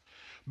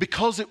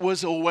because it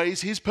was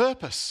always his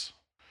purpose.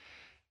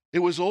 It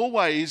was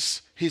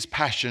always his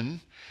passion.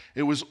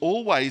 It was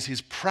always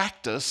his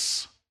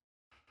practice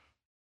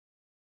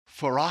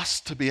for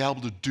us to be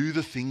able to do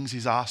the things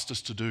he's asked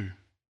us to do.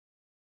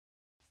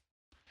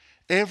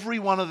 Every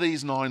one of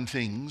these 9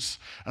 things,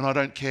 and I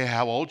don't care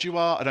how old you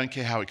are, I don't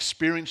care how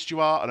experienced you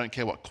are, I don't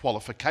care what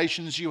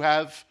qualifications you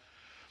have,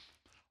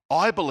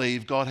 I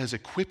believe God has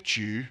equipped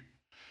you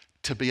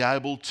to be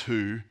able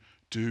to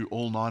do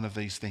all 9 of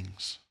these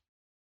things.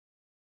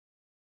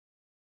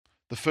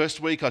 The first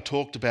week I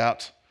talked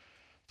about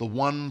the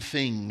one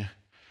thing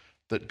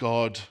that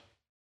God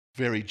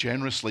very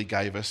generously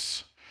gave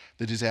us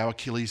that is our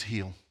Achilles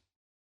heel.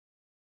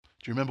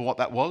 Do you remember what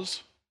that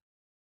was?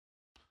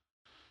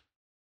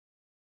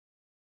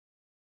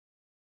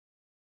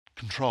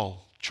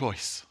 Control,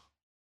 choice.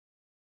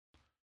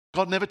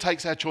 God never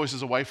takes our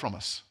choices away from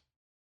us.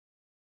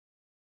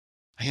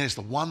 And yet it's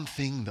the one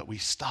thing that we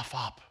stuff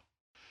up.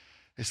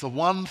 It's the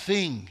one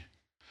thing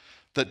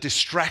that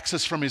distracts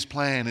us from his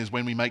plan is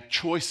when we make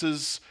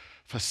choices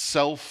for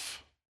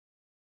self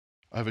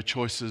over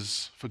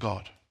choices for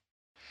God.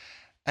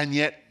 And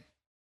yet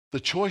the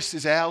choice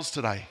is ours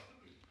today.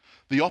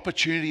 The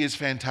opportunity is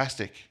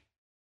fantastic.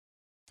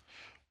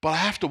 But I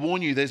have to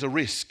warn you, there's a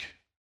risk.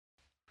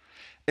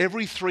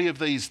 Every 3 of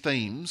these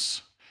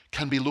themes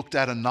can be looked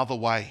at another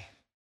way.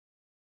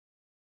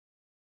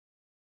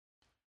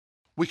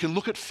 We can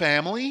look at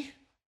family,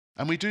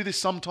 and we do this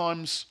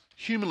sometimes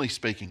humanly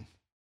speaking.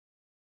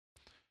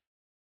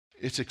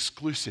 It's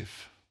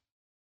exclusive.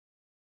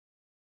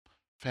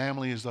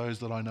 Family is those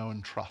that I know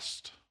and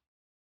trust,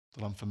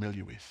 that I'm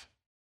familiar with.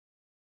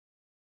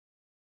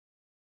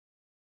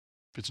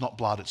 If it's not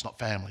blood, it's not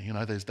family. You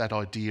know, there's that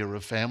idea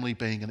of family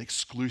being an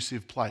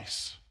exclusive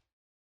place.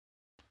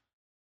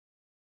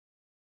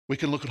 We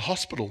can look at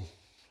hospital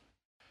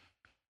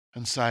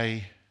and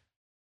say,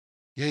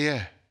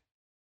 yeah,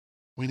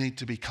 we need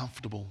to be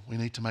comfortable. We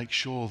need to make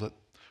sure that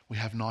we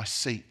have nice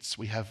seats,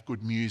 we have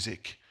good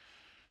music,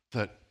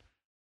 that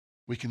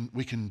we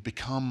can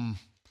become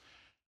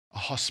a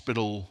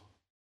hospital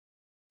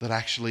that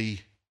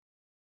actually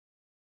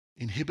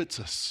inhibits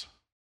us.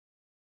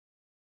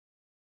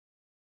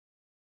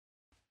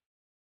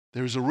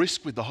 There is a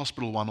risk with the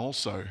hospital one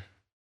also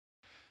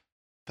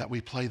that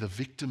we play the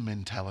victim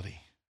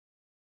mentality.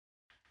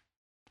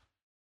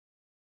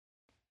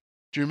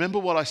 Do you remember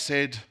what I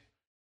said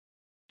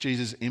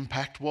Jesus'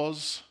 impact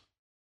was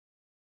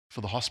for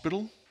the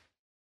hospital?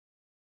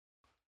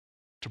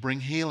 To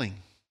bring healing.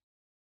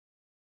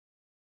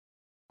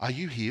 Are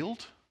you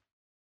healed?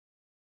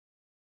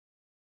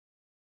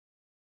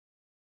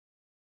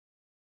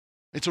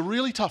 It's a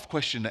really tough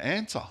question to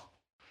answer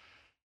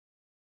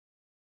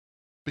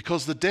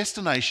because the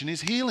destination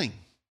is healing.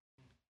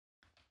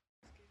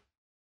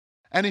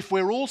 And if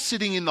we're all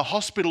sitting in the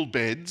hospital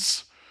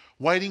beds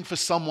waiting for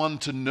someone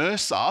to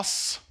nurse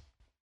us,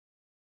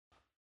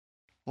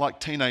 like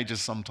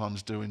teenagers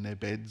sometimes do in their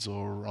beds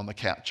or on the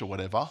couch or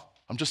whatever,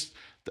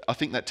 I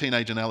think that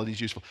teenage analogy is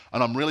useful.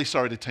 And I'm really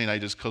sorry to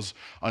teenagers because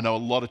I know a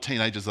lot of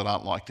teenagers that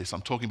aren't like this.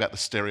 I'm talking about the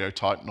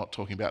stereotype, not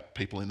talking about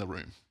people in the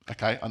room.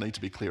 Okay? I need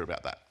to be clear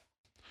about that.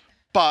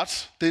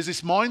 But there's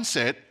this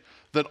mindset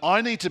that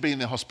I need to be in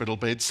the hospital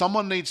bed,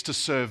 someone needs to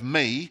serve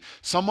me,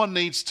 someone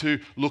needs to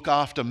look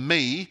after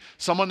me,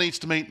 someone needs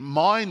to meet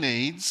my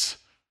needs.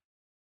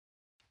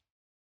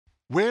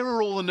 Where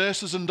are all the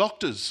nurses and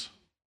doctors?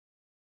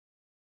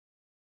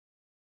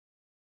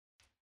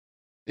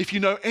 If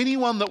you know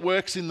anyone that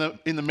works in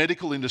the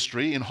medical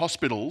industry, in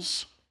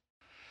hospitals,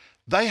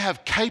 they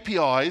have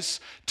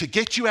KPIs to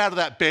get you out of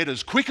that bed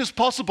as quick as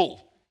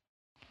possible.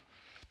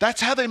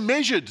 That's how they're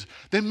measured.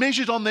 They're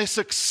measured on their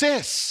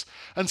success.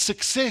 And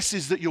success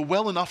is that you're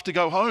well enough to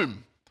go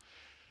home.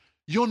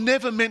 You're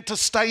never meant to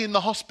stay in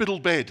the hospital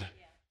bed.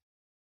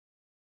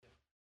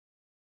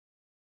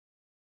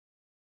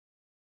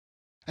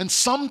 And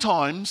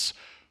sometimes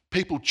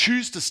people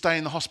choose to stay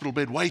in the hospital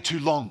bed way too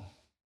long.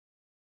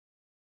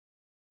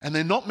 And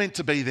they're not meant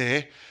to be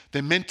there.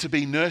 They're meant to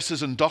be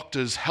nurses and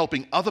doctors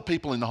helping other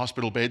people in the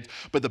hospital bed,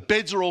 but the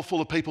beds are all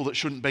full of people that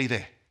shouldn't be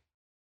there.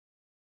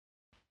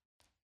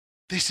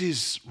 This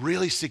is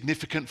really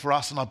significant for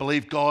us, and I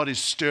believe God is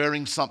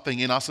stirring something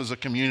in us as a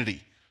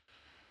community.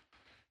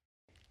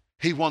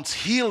 He wants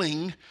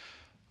healing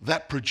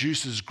that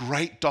produces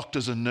great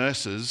doctors and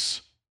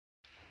nurses,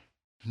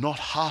 not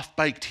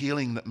half-baked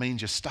healing that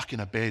means you're stuck in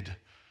a bed,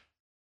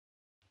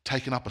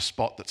 taking up a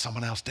spot that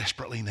someone else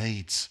desperately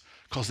needs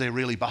because they're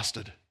really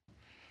busted.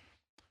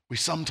 We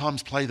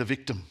sometimes play the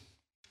victim.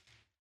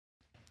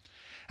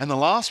 And the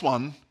last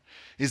one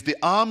is the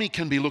army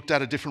can be looked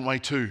at a different way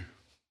too.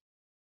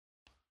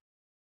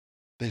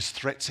 There's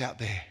threats out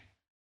there.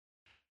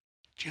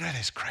 Do you know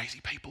there's crazy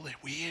people? They're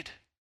weird.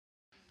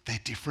 They're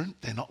different.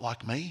 They're not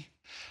like me.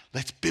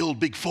 Let's build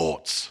big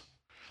forts.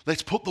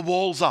 Let's put the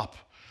walls up.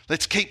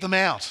 Let's keep them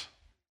out.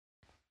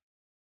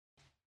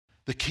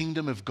 The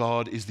kingdom of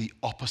God is the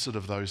opposite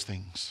of those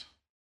things.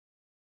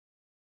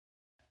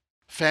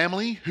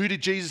 Family, who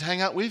did Jesus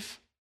hang out with?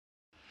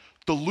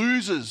 The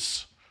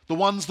losers, the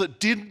ones that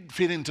didn't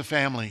fit into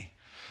family,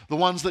 the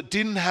ones that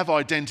didn't have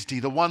identity,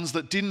 the ones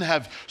that didn't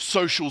have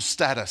social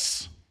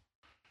status.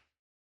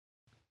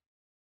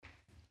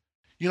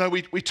 You know,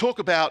 we talk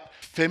about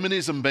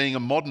feminism being a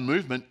modern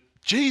movement.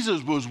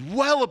 Jesus was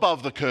well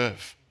above the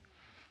curve.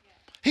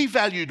 He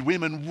valued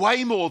women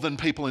way more than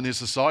people in his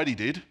society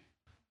did.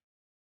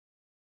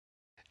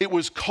 It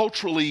was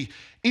culturally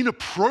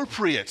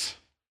inappropriate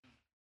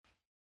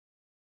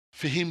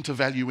for him to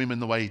value women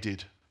the way he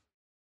did.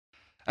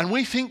 And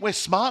we think we're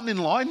smart and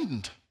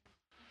enlightened.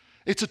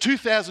 It's a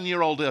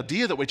 2,000-year-old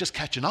idea that we're just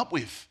catching up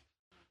with.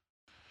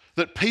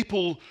 That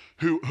people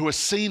who are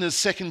seen as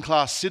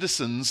second-class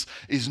citizens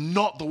is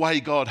not the way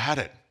God had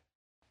it.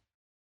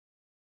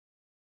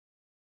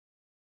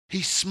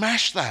 He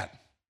smashed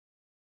that.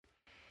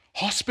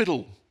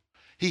 Hospital.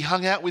 He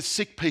hung out with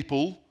sick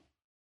people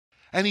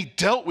and he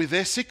dealt with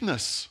their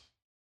sickness.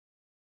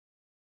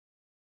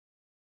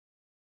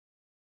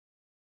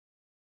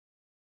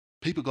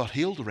 People got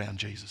healed around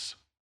Jesus.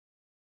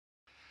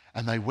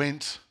 And they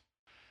went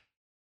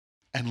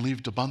and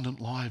lived abundant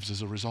lives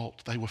as a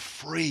result. They were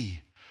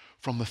free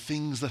from the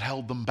things that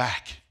held them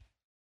back.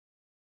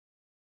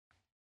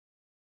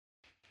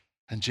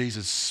 And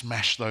Jesus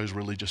smashed those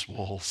religious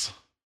walls,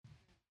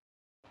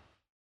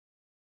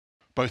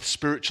 both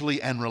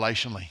spiritually and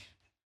relationally.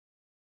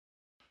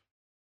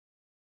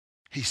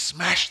 He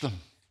smashed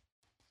them.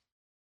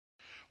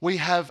 We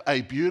have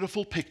a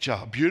beautiful picture,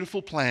 a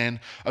beautiful plan,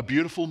 a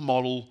beautiful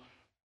model,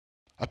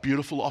 a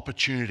beautiful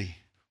opportunity.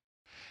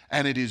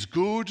 And it is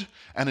good,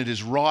 and it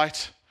is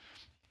right,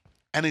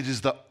 and it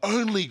is the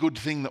only good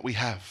thing that we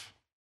have.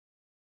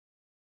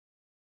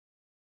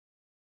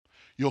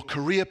 Your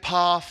career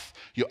path,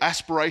 your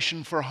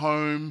aspiration for a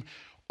home,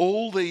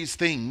 all these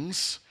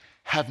things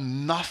have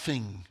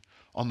nothing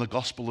on the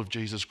gospel of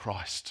Jesus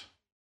Christ.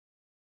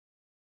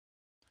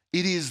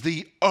 It is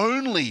the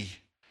only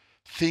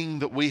thing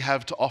that we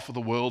have to offer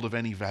the world of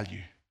any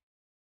value.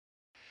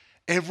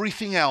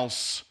 Everything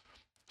else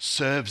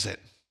serves it.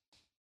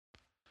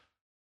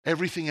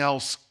 Everything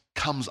else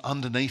comes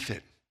underneath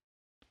it.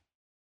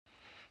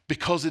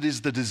 Because it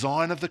is the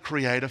design of the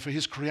Creator for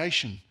his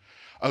creation.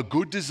 A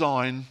good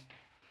design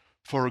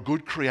for a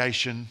good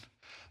creation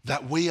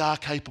that we are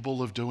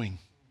capable of doing.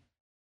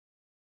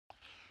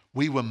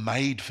 We were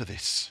made for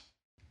this.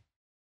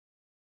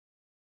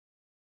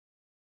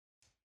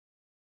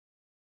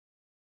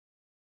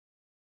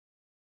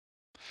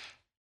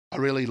 I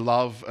really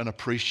love and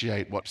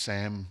appreciate what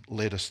Sam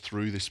led us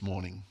through this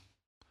morning,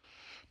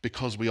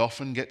 because we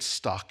often get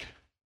stuck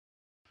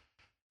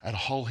at a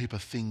whole heap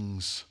of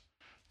things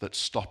that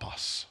stop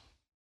us,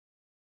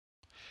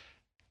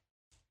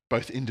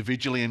 both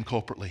individually and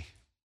corporately.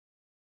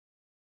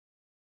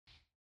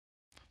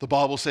 The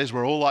Bible says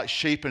we're all like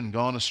sheep and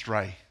gone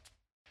astray,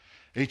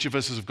 Each of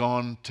us has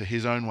gone to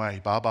his own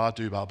way. Ba ba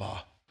do ba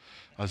ba.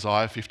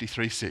 Isaiah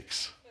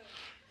 53:6.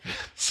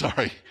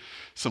 Sorry,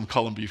 some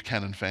Colin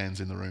Buchanan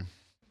fans in the room.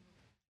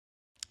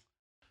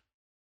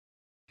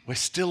 We're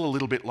still a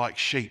little bit like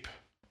sheep,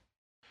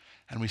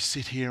 and we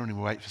sit here and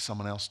we wait for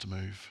someone else to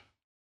move.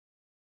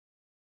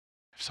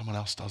 If someone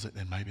else does it,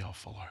 then maybe I'll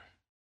follow.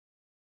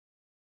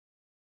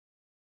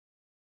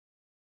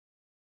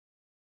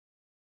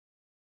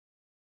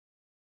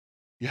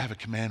 You have a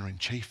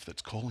commander-in-chief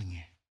that's calling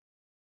you.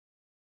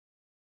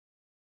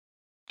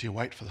 Do you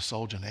wait for the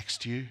soldier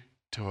next to you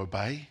to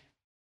obey?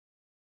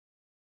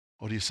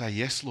 Or do you say,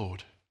 yes,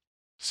 Lord,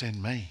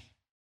 send me?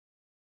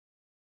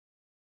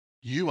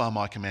 You are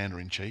my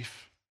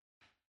commander-in-chief.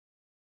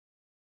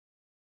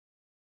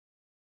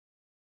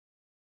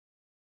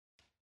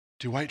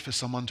 Do you wait for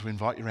someone to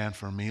invite you around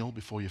for a meal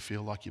before you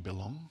feel like you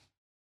belong?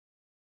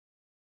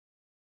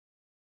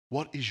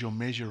 What is your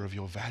measure of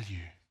your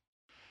value?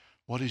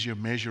 What is your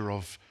measure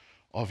of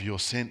your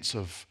sense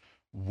of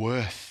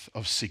worth,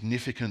 of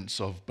significance,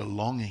 of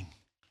belonging?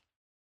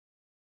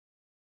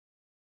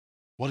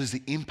 What is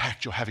the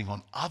impact you're having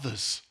on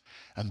others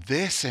and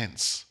their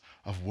sense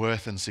of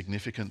worth and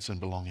significance and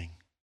belonging?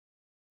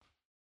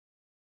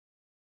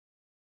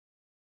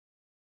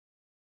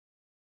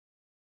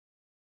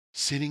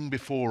 Sitting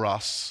before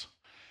us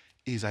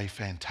is a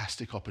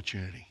fantastic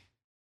opportunity.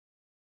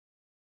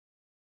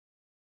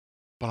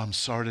 But I'm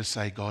sorry to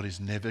say, God is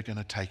never going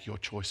to take your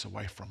choice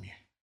away from you.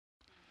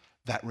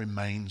 That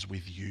remains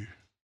with you.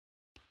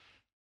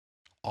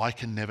 I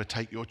can never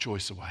take your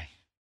choice away.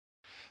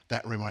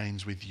 That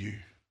remains with you.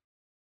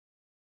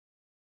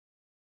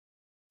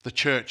 The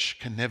church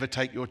can never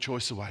take your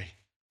choice away.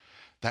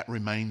 That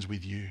remains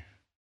with you.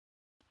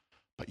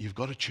 But you've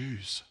got to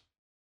choose.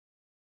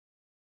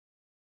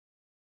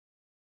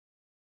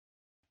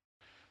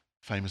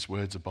 Famous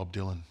words of Bob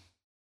Dylan.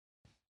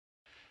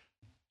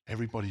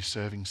 Everybody's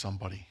serving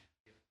somebody.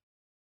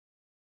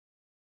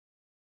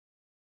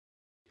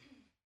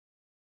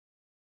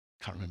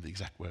 Can't remember the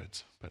exact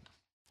words, but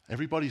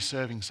everybody's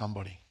serving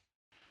somebody.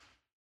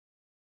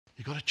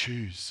 You've got to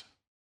choose.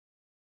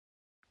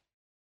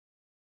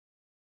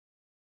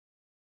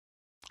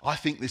 I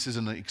think this is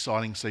an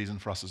exciting season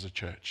for us as a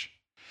church.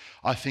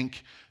 I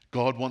think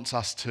God wants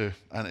us to,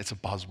 and it's a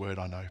buzzword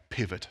I know,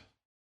 pivot,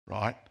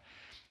 right?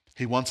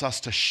 He wants us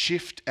to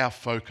shift our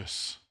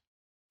focus.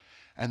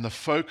 And the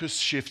focus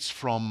shifts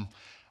from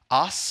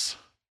us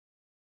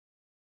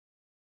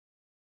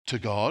to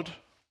God.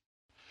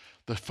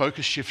 The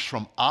focus shifts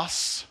from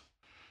us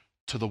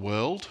to the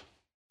world.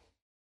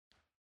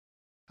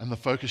 And the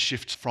focus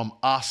shifts from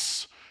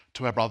us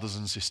to our brothers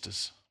and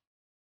sisters.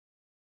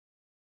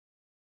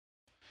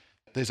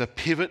 There's a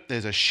pivot,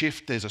 there's a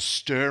shift, there's a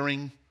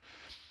stirring.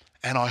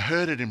 And I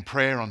heard it in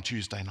prayer on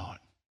Tuesday night.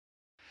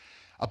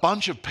 A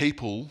bunch of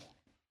people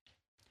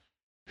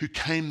who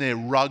came there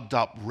rugged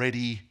up,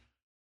 ready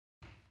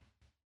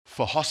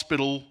for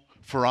hospital,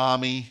 for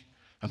army,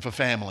 and for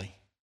family.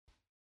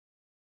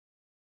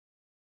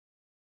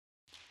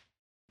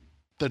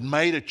 That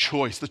made a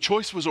choice. The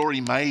choice was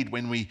already made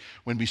when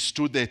we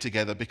stood there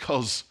together,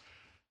 because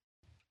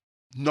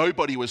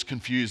nobody was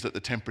confused that the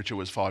temperature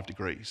was 5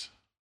 degrees.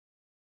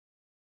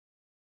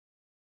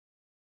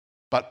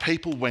 But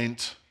people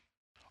went,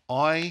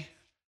 I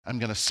am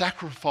going to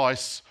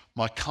sacrifice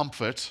my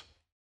comfort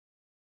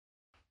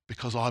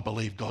because I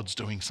believe God's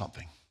doing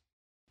something.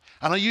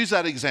 And I use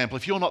that example.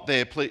 If you're not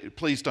there,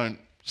 please don't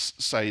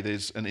say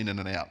there's an in and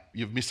an out.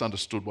 You've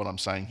misunderstood what I'm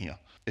saying here,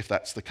 if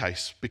that's the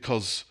case.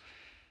 Because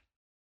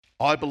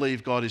I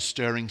believe God is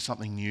stirring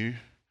something new.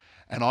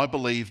 And I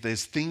believe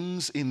there's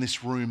things in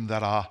this room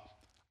that are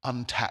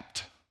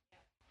untapped.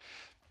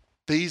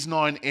 These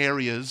 9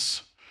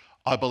 areas,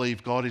 I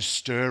believe God is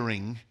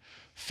stirring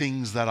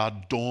things that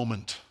are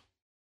dormant.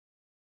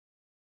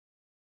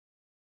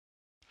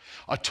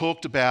 I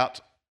talked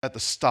about at the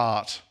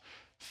start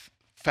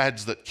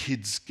fads that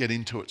kids get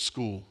into at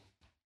school.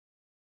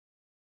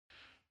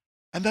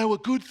 And they were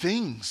good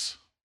things.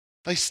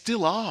 They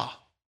still are.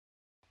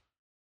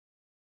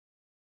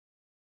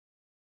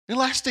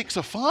 Elastics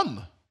are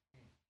fun.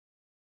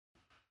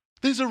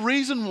 There's a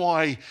reason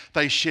why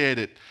they shared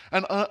it.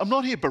 And I'm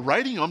not here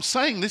berating you. I'm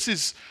saying this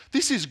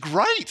is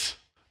great.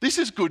 This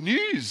is good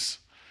news.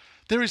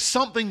 There is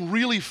something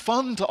really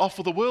fun to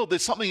offer the world.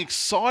 There's something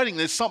exciting.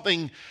 There's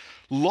something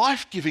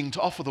life-giving to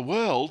offer the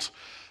world,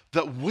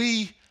 that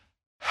we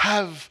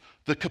have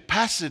the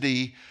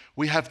capacity,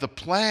 we have the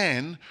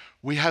plan,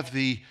 we have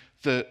the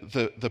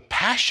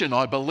passion,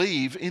 I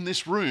believe, in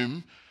this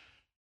room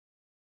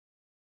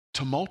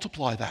to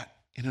multiply that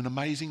in an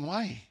amazing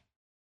way.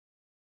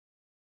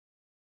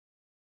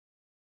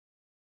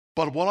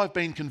 But what I've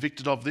been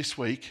convicted of this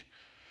week,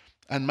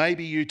 and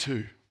maybe you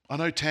too, I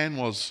know Tan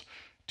was,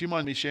 do you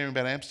mind me sharing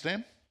about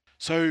Amsterdam?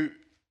 Sorry,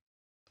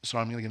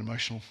 I'm going to get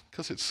emotional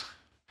because it's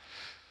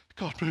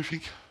God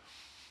moving.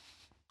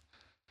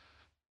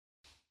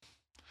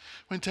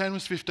 When Tan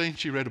was 15,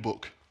 she read a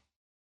book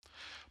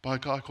by a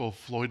guy called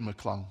Floyd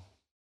McClung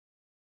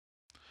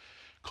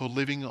called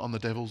Living on the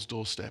Devil's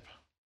Doorstep.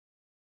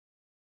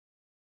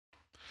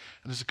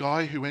 And there's a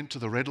guy who went to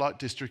the red light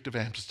district of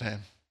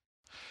Amsterdam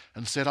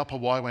and set up a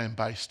YWAM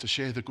base to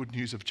share the good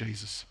news of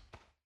Jesus.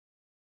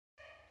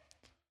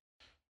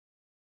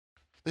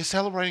 They're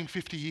celebrating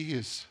 50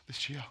 years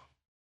this year.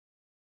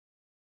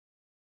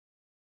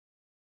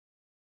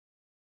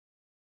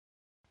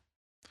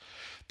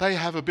 They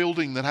have a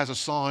building that has a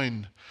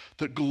sign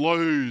that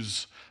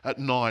glows at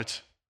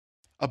night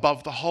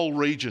above the whole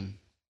region.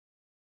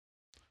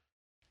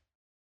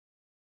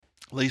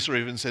 Lisa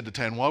even said to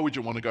Tan, why would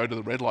you want to go to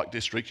the red light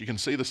district? You can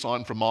see the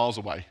sign from miles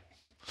away.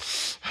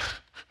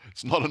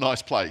 It's not a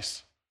nice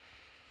place.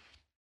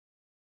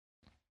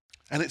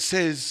 And it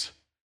says,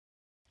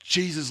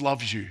 Jesus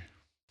loves you.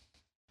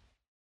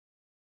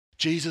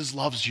 Jesus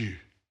loves you.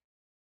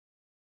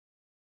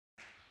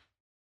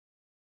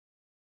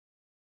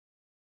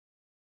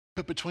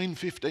 But between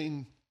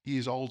 15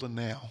 years old and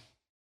now,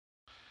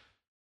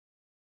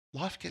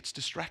 life gets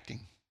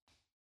distracting.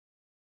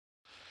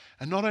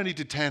 And not only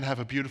did Tan have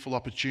a beautiful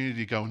opportunity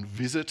to go and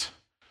visit,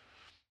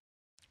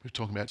 we're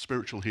talking about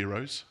spiritual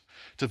heroes,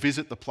 to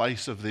visit the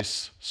place of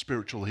this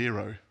spiritual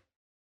hero,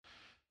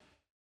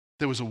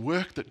 there was a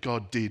work that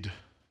God did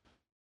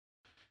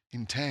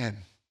in Tan,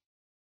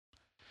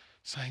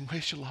 saying,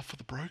 where's your love for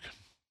the broken?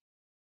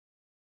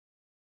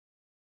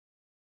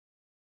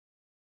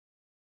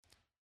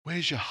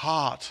 Where's your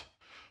heart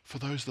for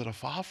those that are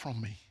far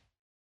from me?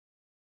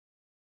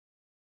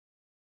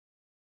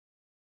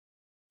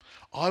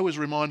 I was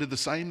reminded the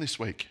same this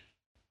week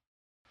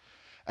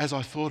as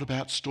I thought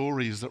about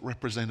stories that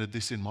represented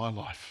this in my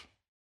life.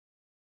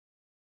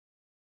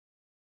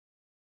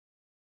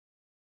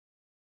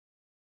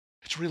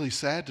 It's really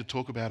sad to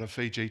talk about a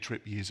Fiji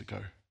trip years ago.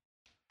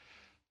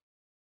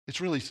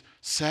 It's really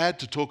sad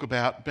to talk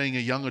about being a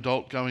young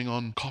adult going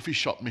on coffee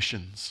shop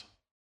missions.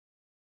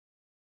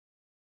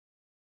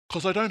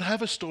 Because I don't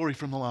have a story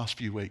from the last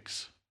few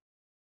weeks.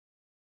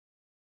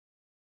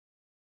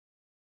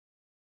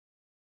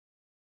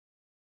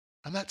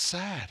 And that's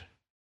sad.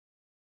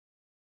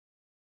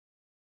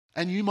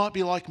 And you might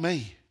be like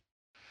me.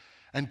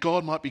 And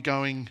God might be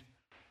going,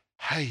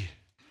 hey,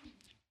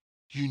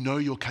 you know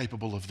you're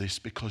capable of this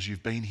because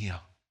you've been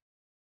here.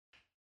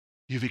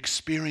 You've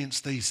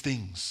experienced these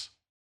things.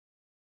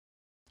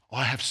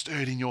 I have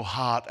stirred in your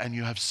heart and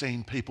you have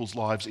seen people's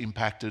lives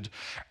impacted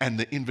and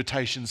the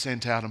invitation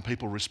sent out and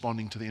people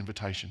responding to the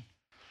invitation.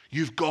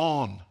 You've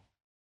gone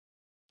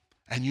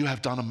and you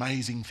have done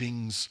amazing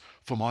things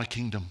for my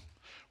kingdom,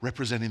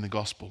 representing the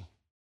gospel.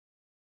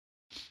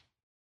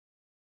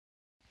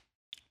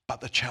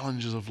 But the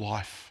challenges of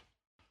life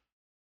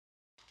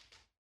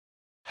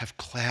have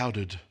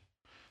clouded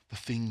the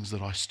things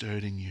that I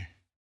stirred in you.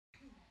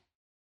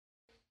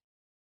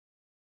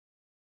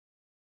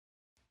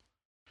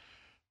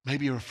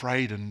 Maybe you're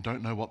afraid and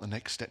don't know what the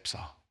next steps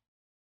are.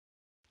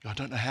 I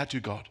don't know how to,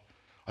 God.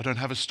 I don't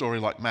have a story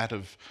like Matt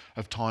of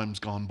times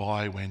gone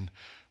by when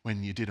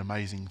you did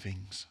amazing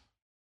things.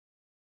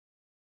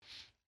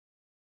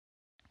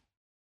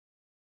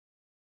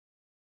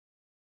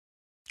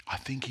 I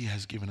think he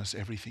has given us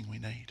everything we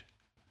need.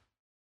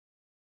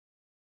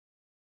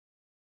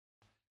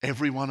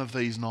 Every one of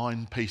these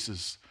 9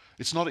 pieces,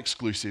 it's not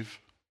exclusive.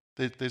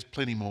 There's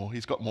plenty more.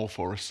 He's got more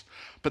for us.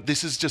 But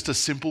this is just a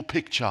simple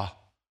picture.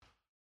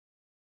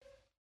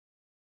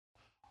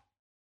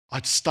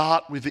 I'd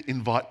start with the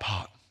invite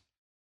part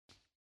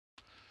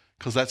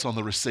because that's on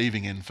the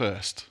receiving end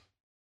first.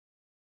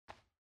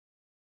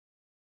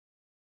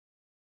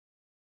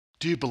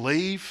 Do you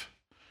believe?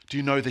 Do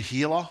you know the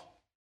healer?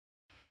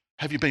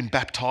 Have you been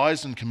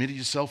baptized and committed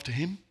yourself to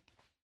him?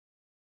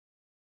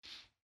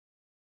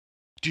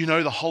 Do you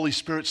know the Holy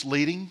Spirit's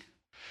leading?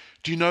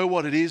 Do you know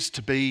what it is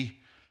to be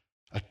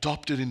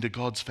adopted into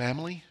God's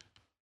family?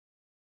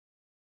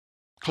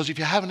 Because if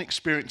you haven't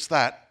experienced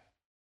that,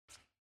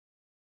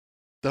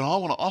 then I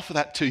want to offer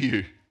that to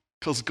you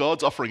because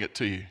God's offering it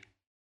to you.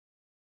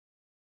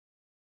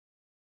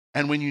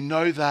 And when you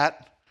know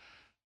that,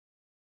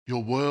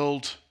 your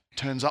world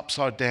turns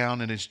upside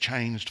down and is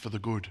changed for the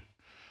good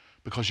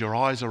because your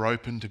eyes are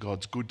open to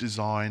God's good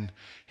design,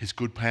 his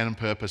good plan and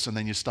purpose, and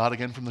then you start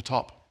again from the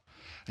top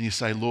and you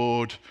say,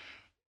 Lord,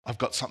 I've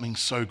got something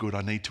so good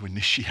I need to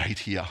initiate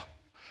here.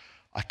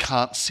 I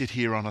can't sit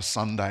here on a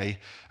Sunday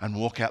and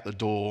walk out the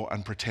door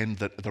and pretend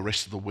that the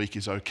rest of the week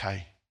is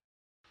okay.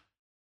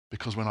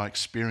 Because when I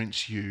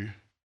experience you,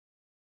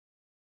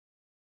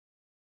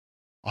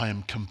 I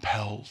am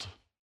compelled.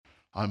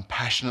 I'm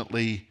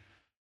passionately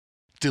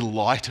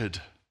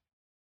delighted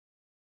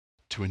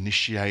to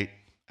initiate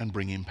and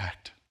bring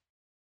impact.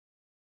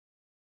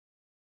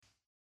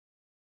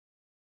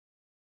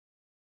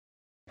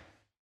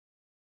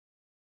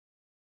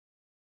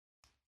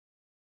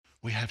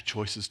 We have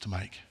choices to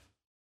make.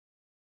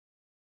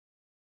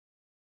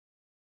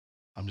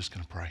 I'm just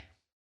going to pray.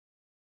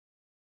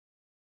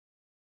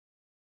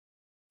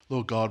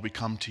 Lord God, we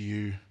come to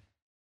you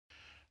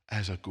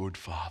as a good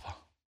Father.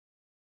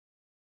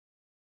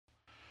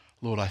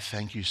 Lord, I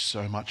thank you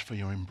so much for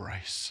your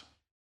embrace.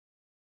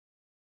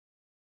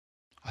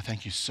 I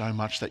thank you so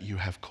much that you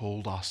have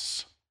called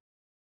us.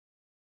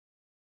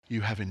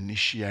 you have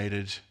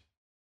initiated,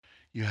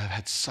 you have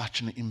had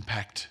such an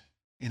impact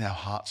in our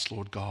hearts,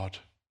 Lord God,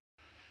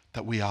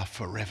 that we are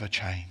forever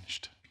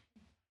changed.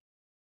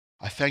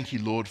 I thank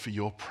you, Lord, for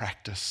your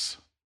practice.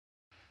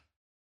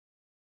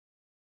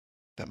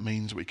 That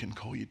means we can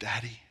call you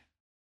Daddy.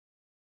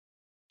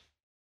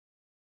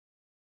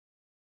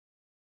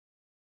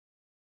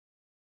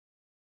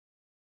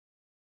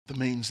 That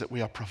means that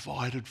we are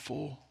provided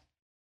for.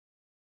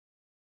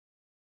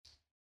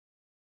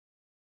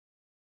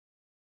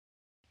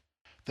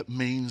 That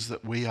means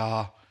that we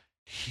are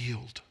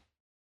healed.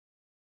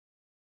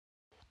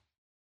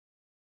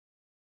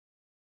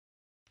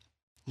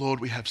 Lord,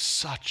 we have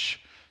such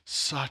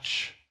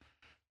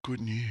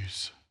good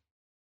news.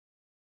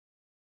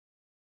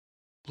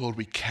 Lord,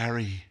 we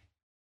carry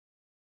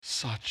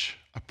such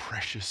a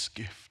precious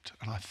gift,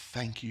 and I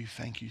thank you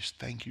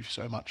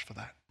so much for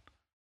that.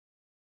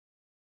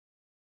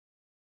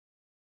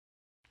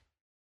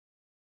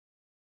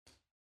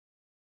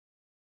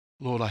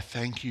 Lord, I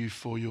thank you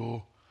for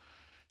your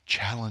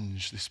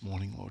challenge this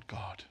morning, Lord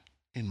God,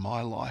 in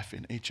my life,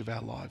 in each of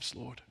our lives,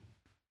 Lord.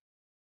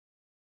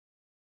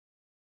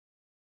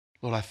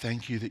 Lord, I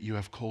thank you that you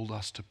have called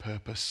us to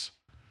purpose.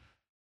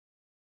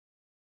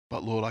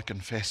 But Lord, I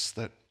confess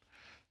that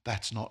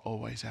that's not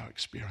always our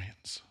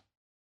experience.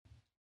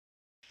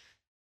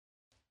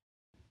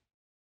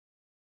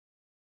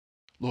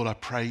 Lord, I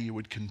pray you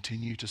would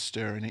continue to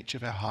stir in each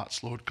of our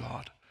hearts, Lord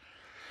God,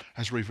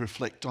 as we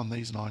reflect on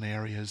these 9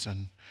 areas.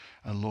 And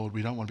Lord,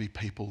 we don't want to be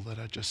people that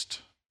are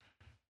just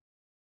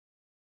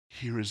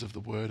hearers of the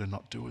word and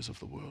not doers of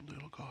the word,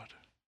 little God.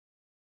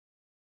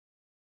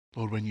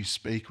 Lord, when you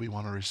speak, we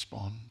want to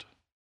respond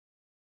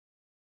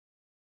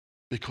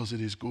because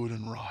it is good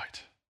and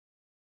right.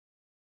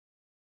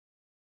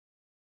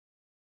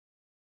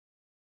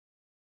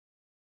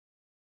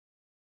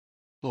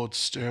 Lord,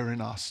 stir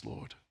in us,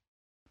 Lord.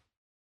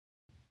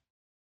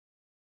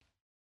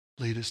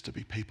 Lead us to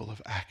be people of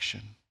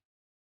action.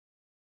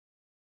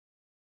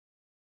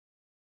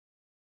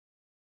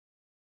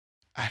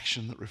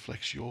 Action that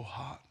reflects your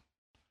heart.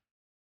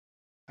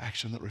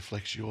 Action that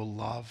reflects your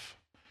love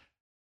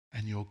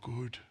and your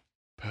good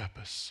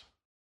purpose.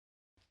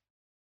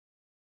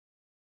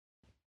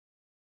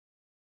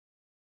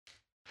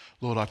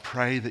 Lord, I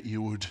pray that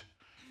you would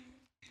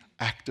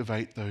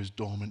activate those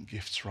dormant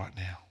gifts right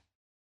now.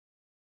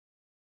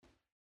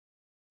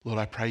 Lord,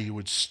 I pray you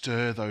would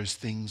stir those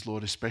things,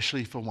 Lord,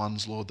 especially for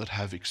ones, Lord, that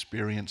have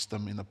experienced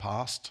them in the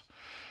past.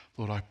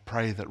 Lord, I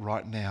pray that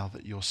right now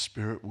that your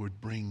Spirit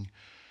would bring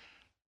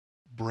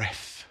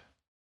breath.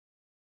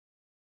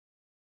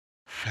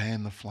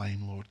 Fan the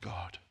flame, Lord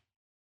God.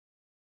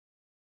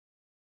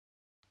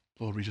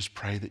 Lord, we just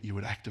pray that you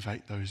would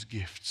activate those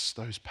gifts,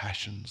 those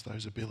passions,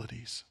 those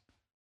abilities.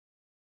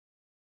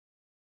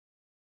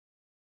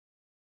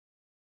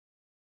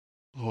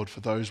 Lord,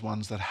 for those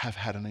ones that have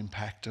had an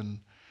impact and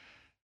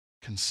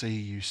can see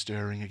you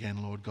stirring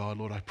again, Lord God,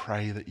 Lord, I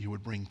pray that you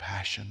would bring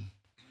passion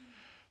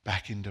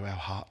back into our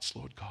hearts,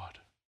 Lord God.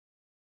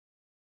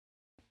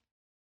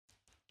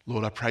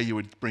 Lord, I pray you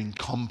would bring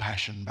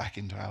compassion back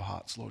into our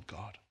hearts, Lord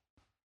God.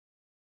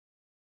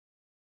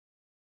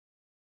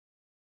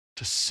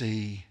 To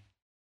see,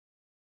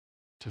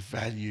 to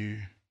value,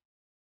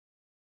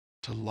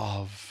 to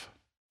love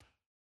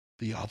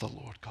the other,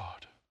 Lord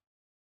God,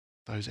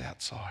 those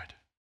outside.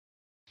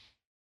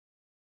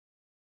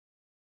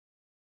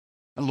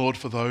 And Lord,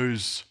 for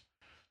those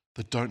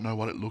that don't know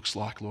what it looks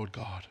like, Lord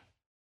God,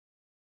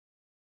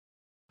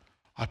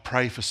 I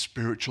pray for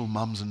spiritual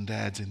mums and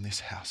dads in this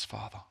house,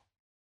 Father.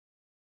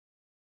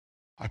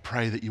 I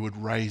pray that you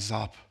would raise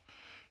up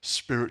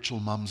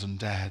spiritual mums and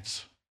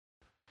dads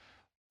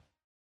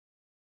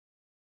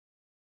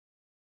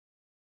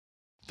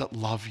that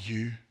love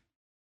you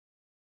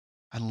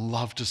and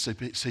love to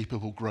see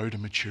people grow to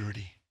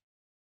maturity.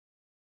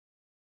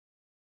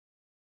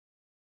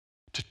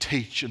 To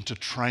teach and to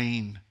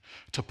train,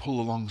 to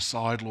pull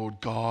alongside, Lord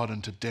God,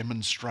 and to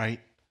demonstrate.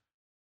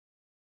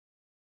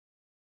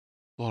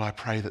 Lord, I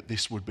pray that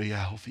this would be a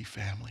healthy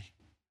family.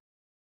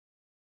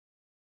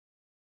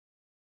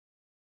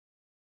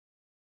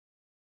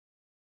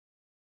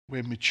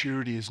 Where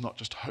maturity is not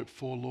just hoped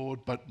for,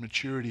 Lord, but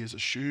maturity is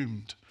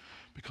assumed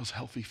because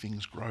healthy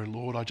things grow.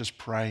 Lord, I just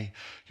pray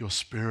your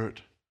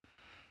Spirit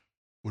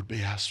would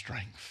be our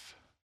strength.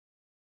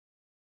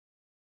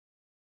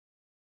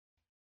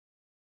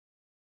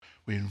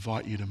 We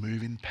invite you to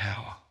move in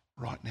power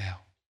right now.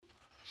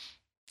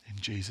 In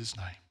Jesus'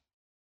 name.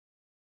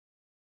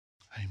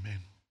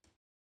 Amen.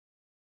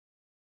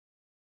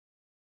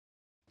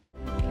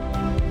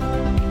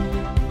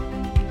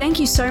 Thank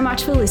you so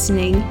much for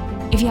listening.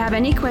 If you have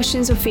any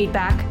questions or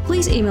feedback,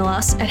 please email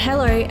us at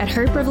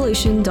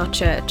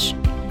hello@hoperevolution.church.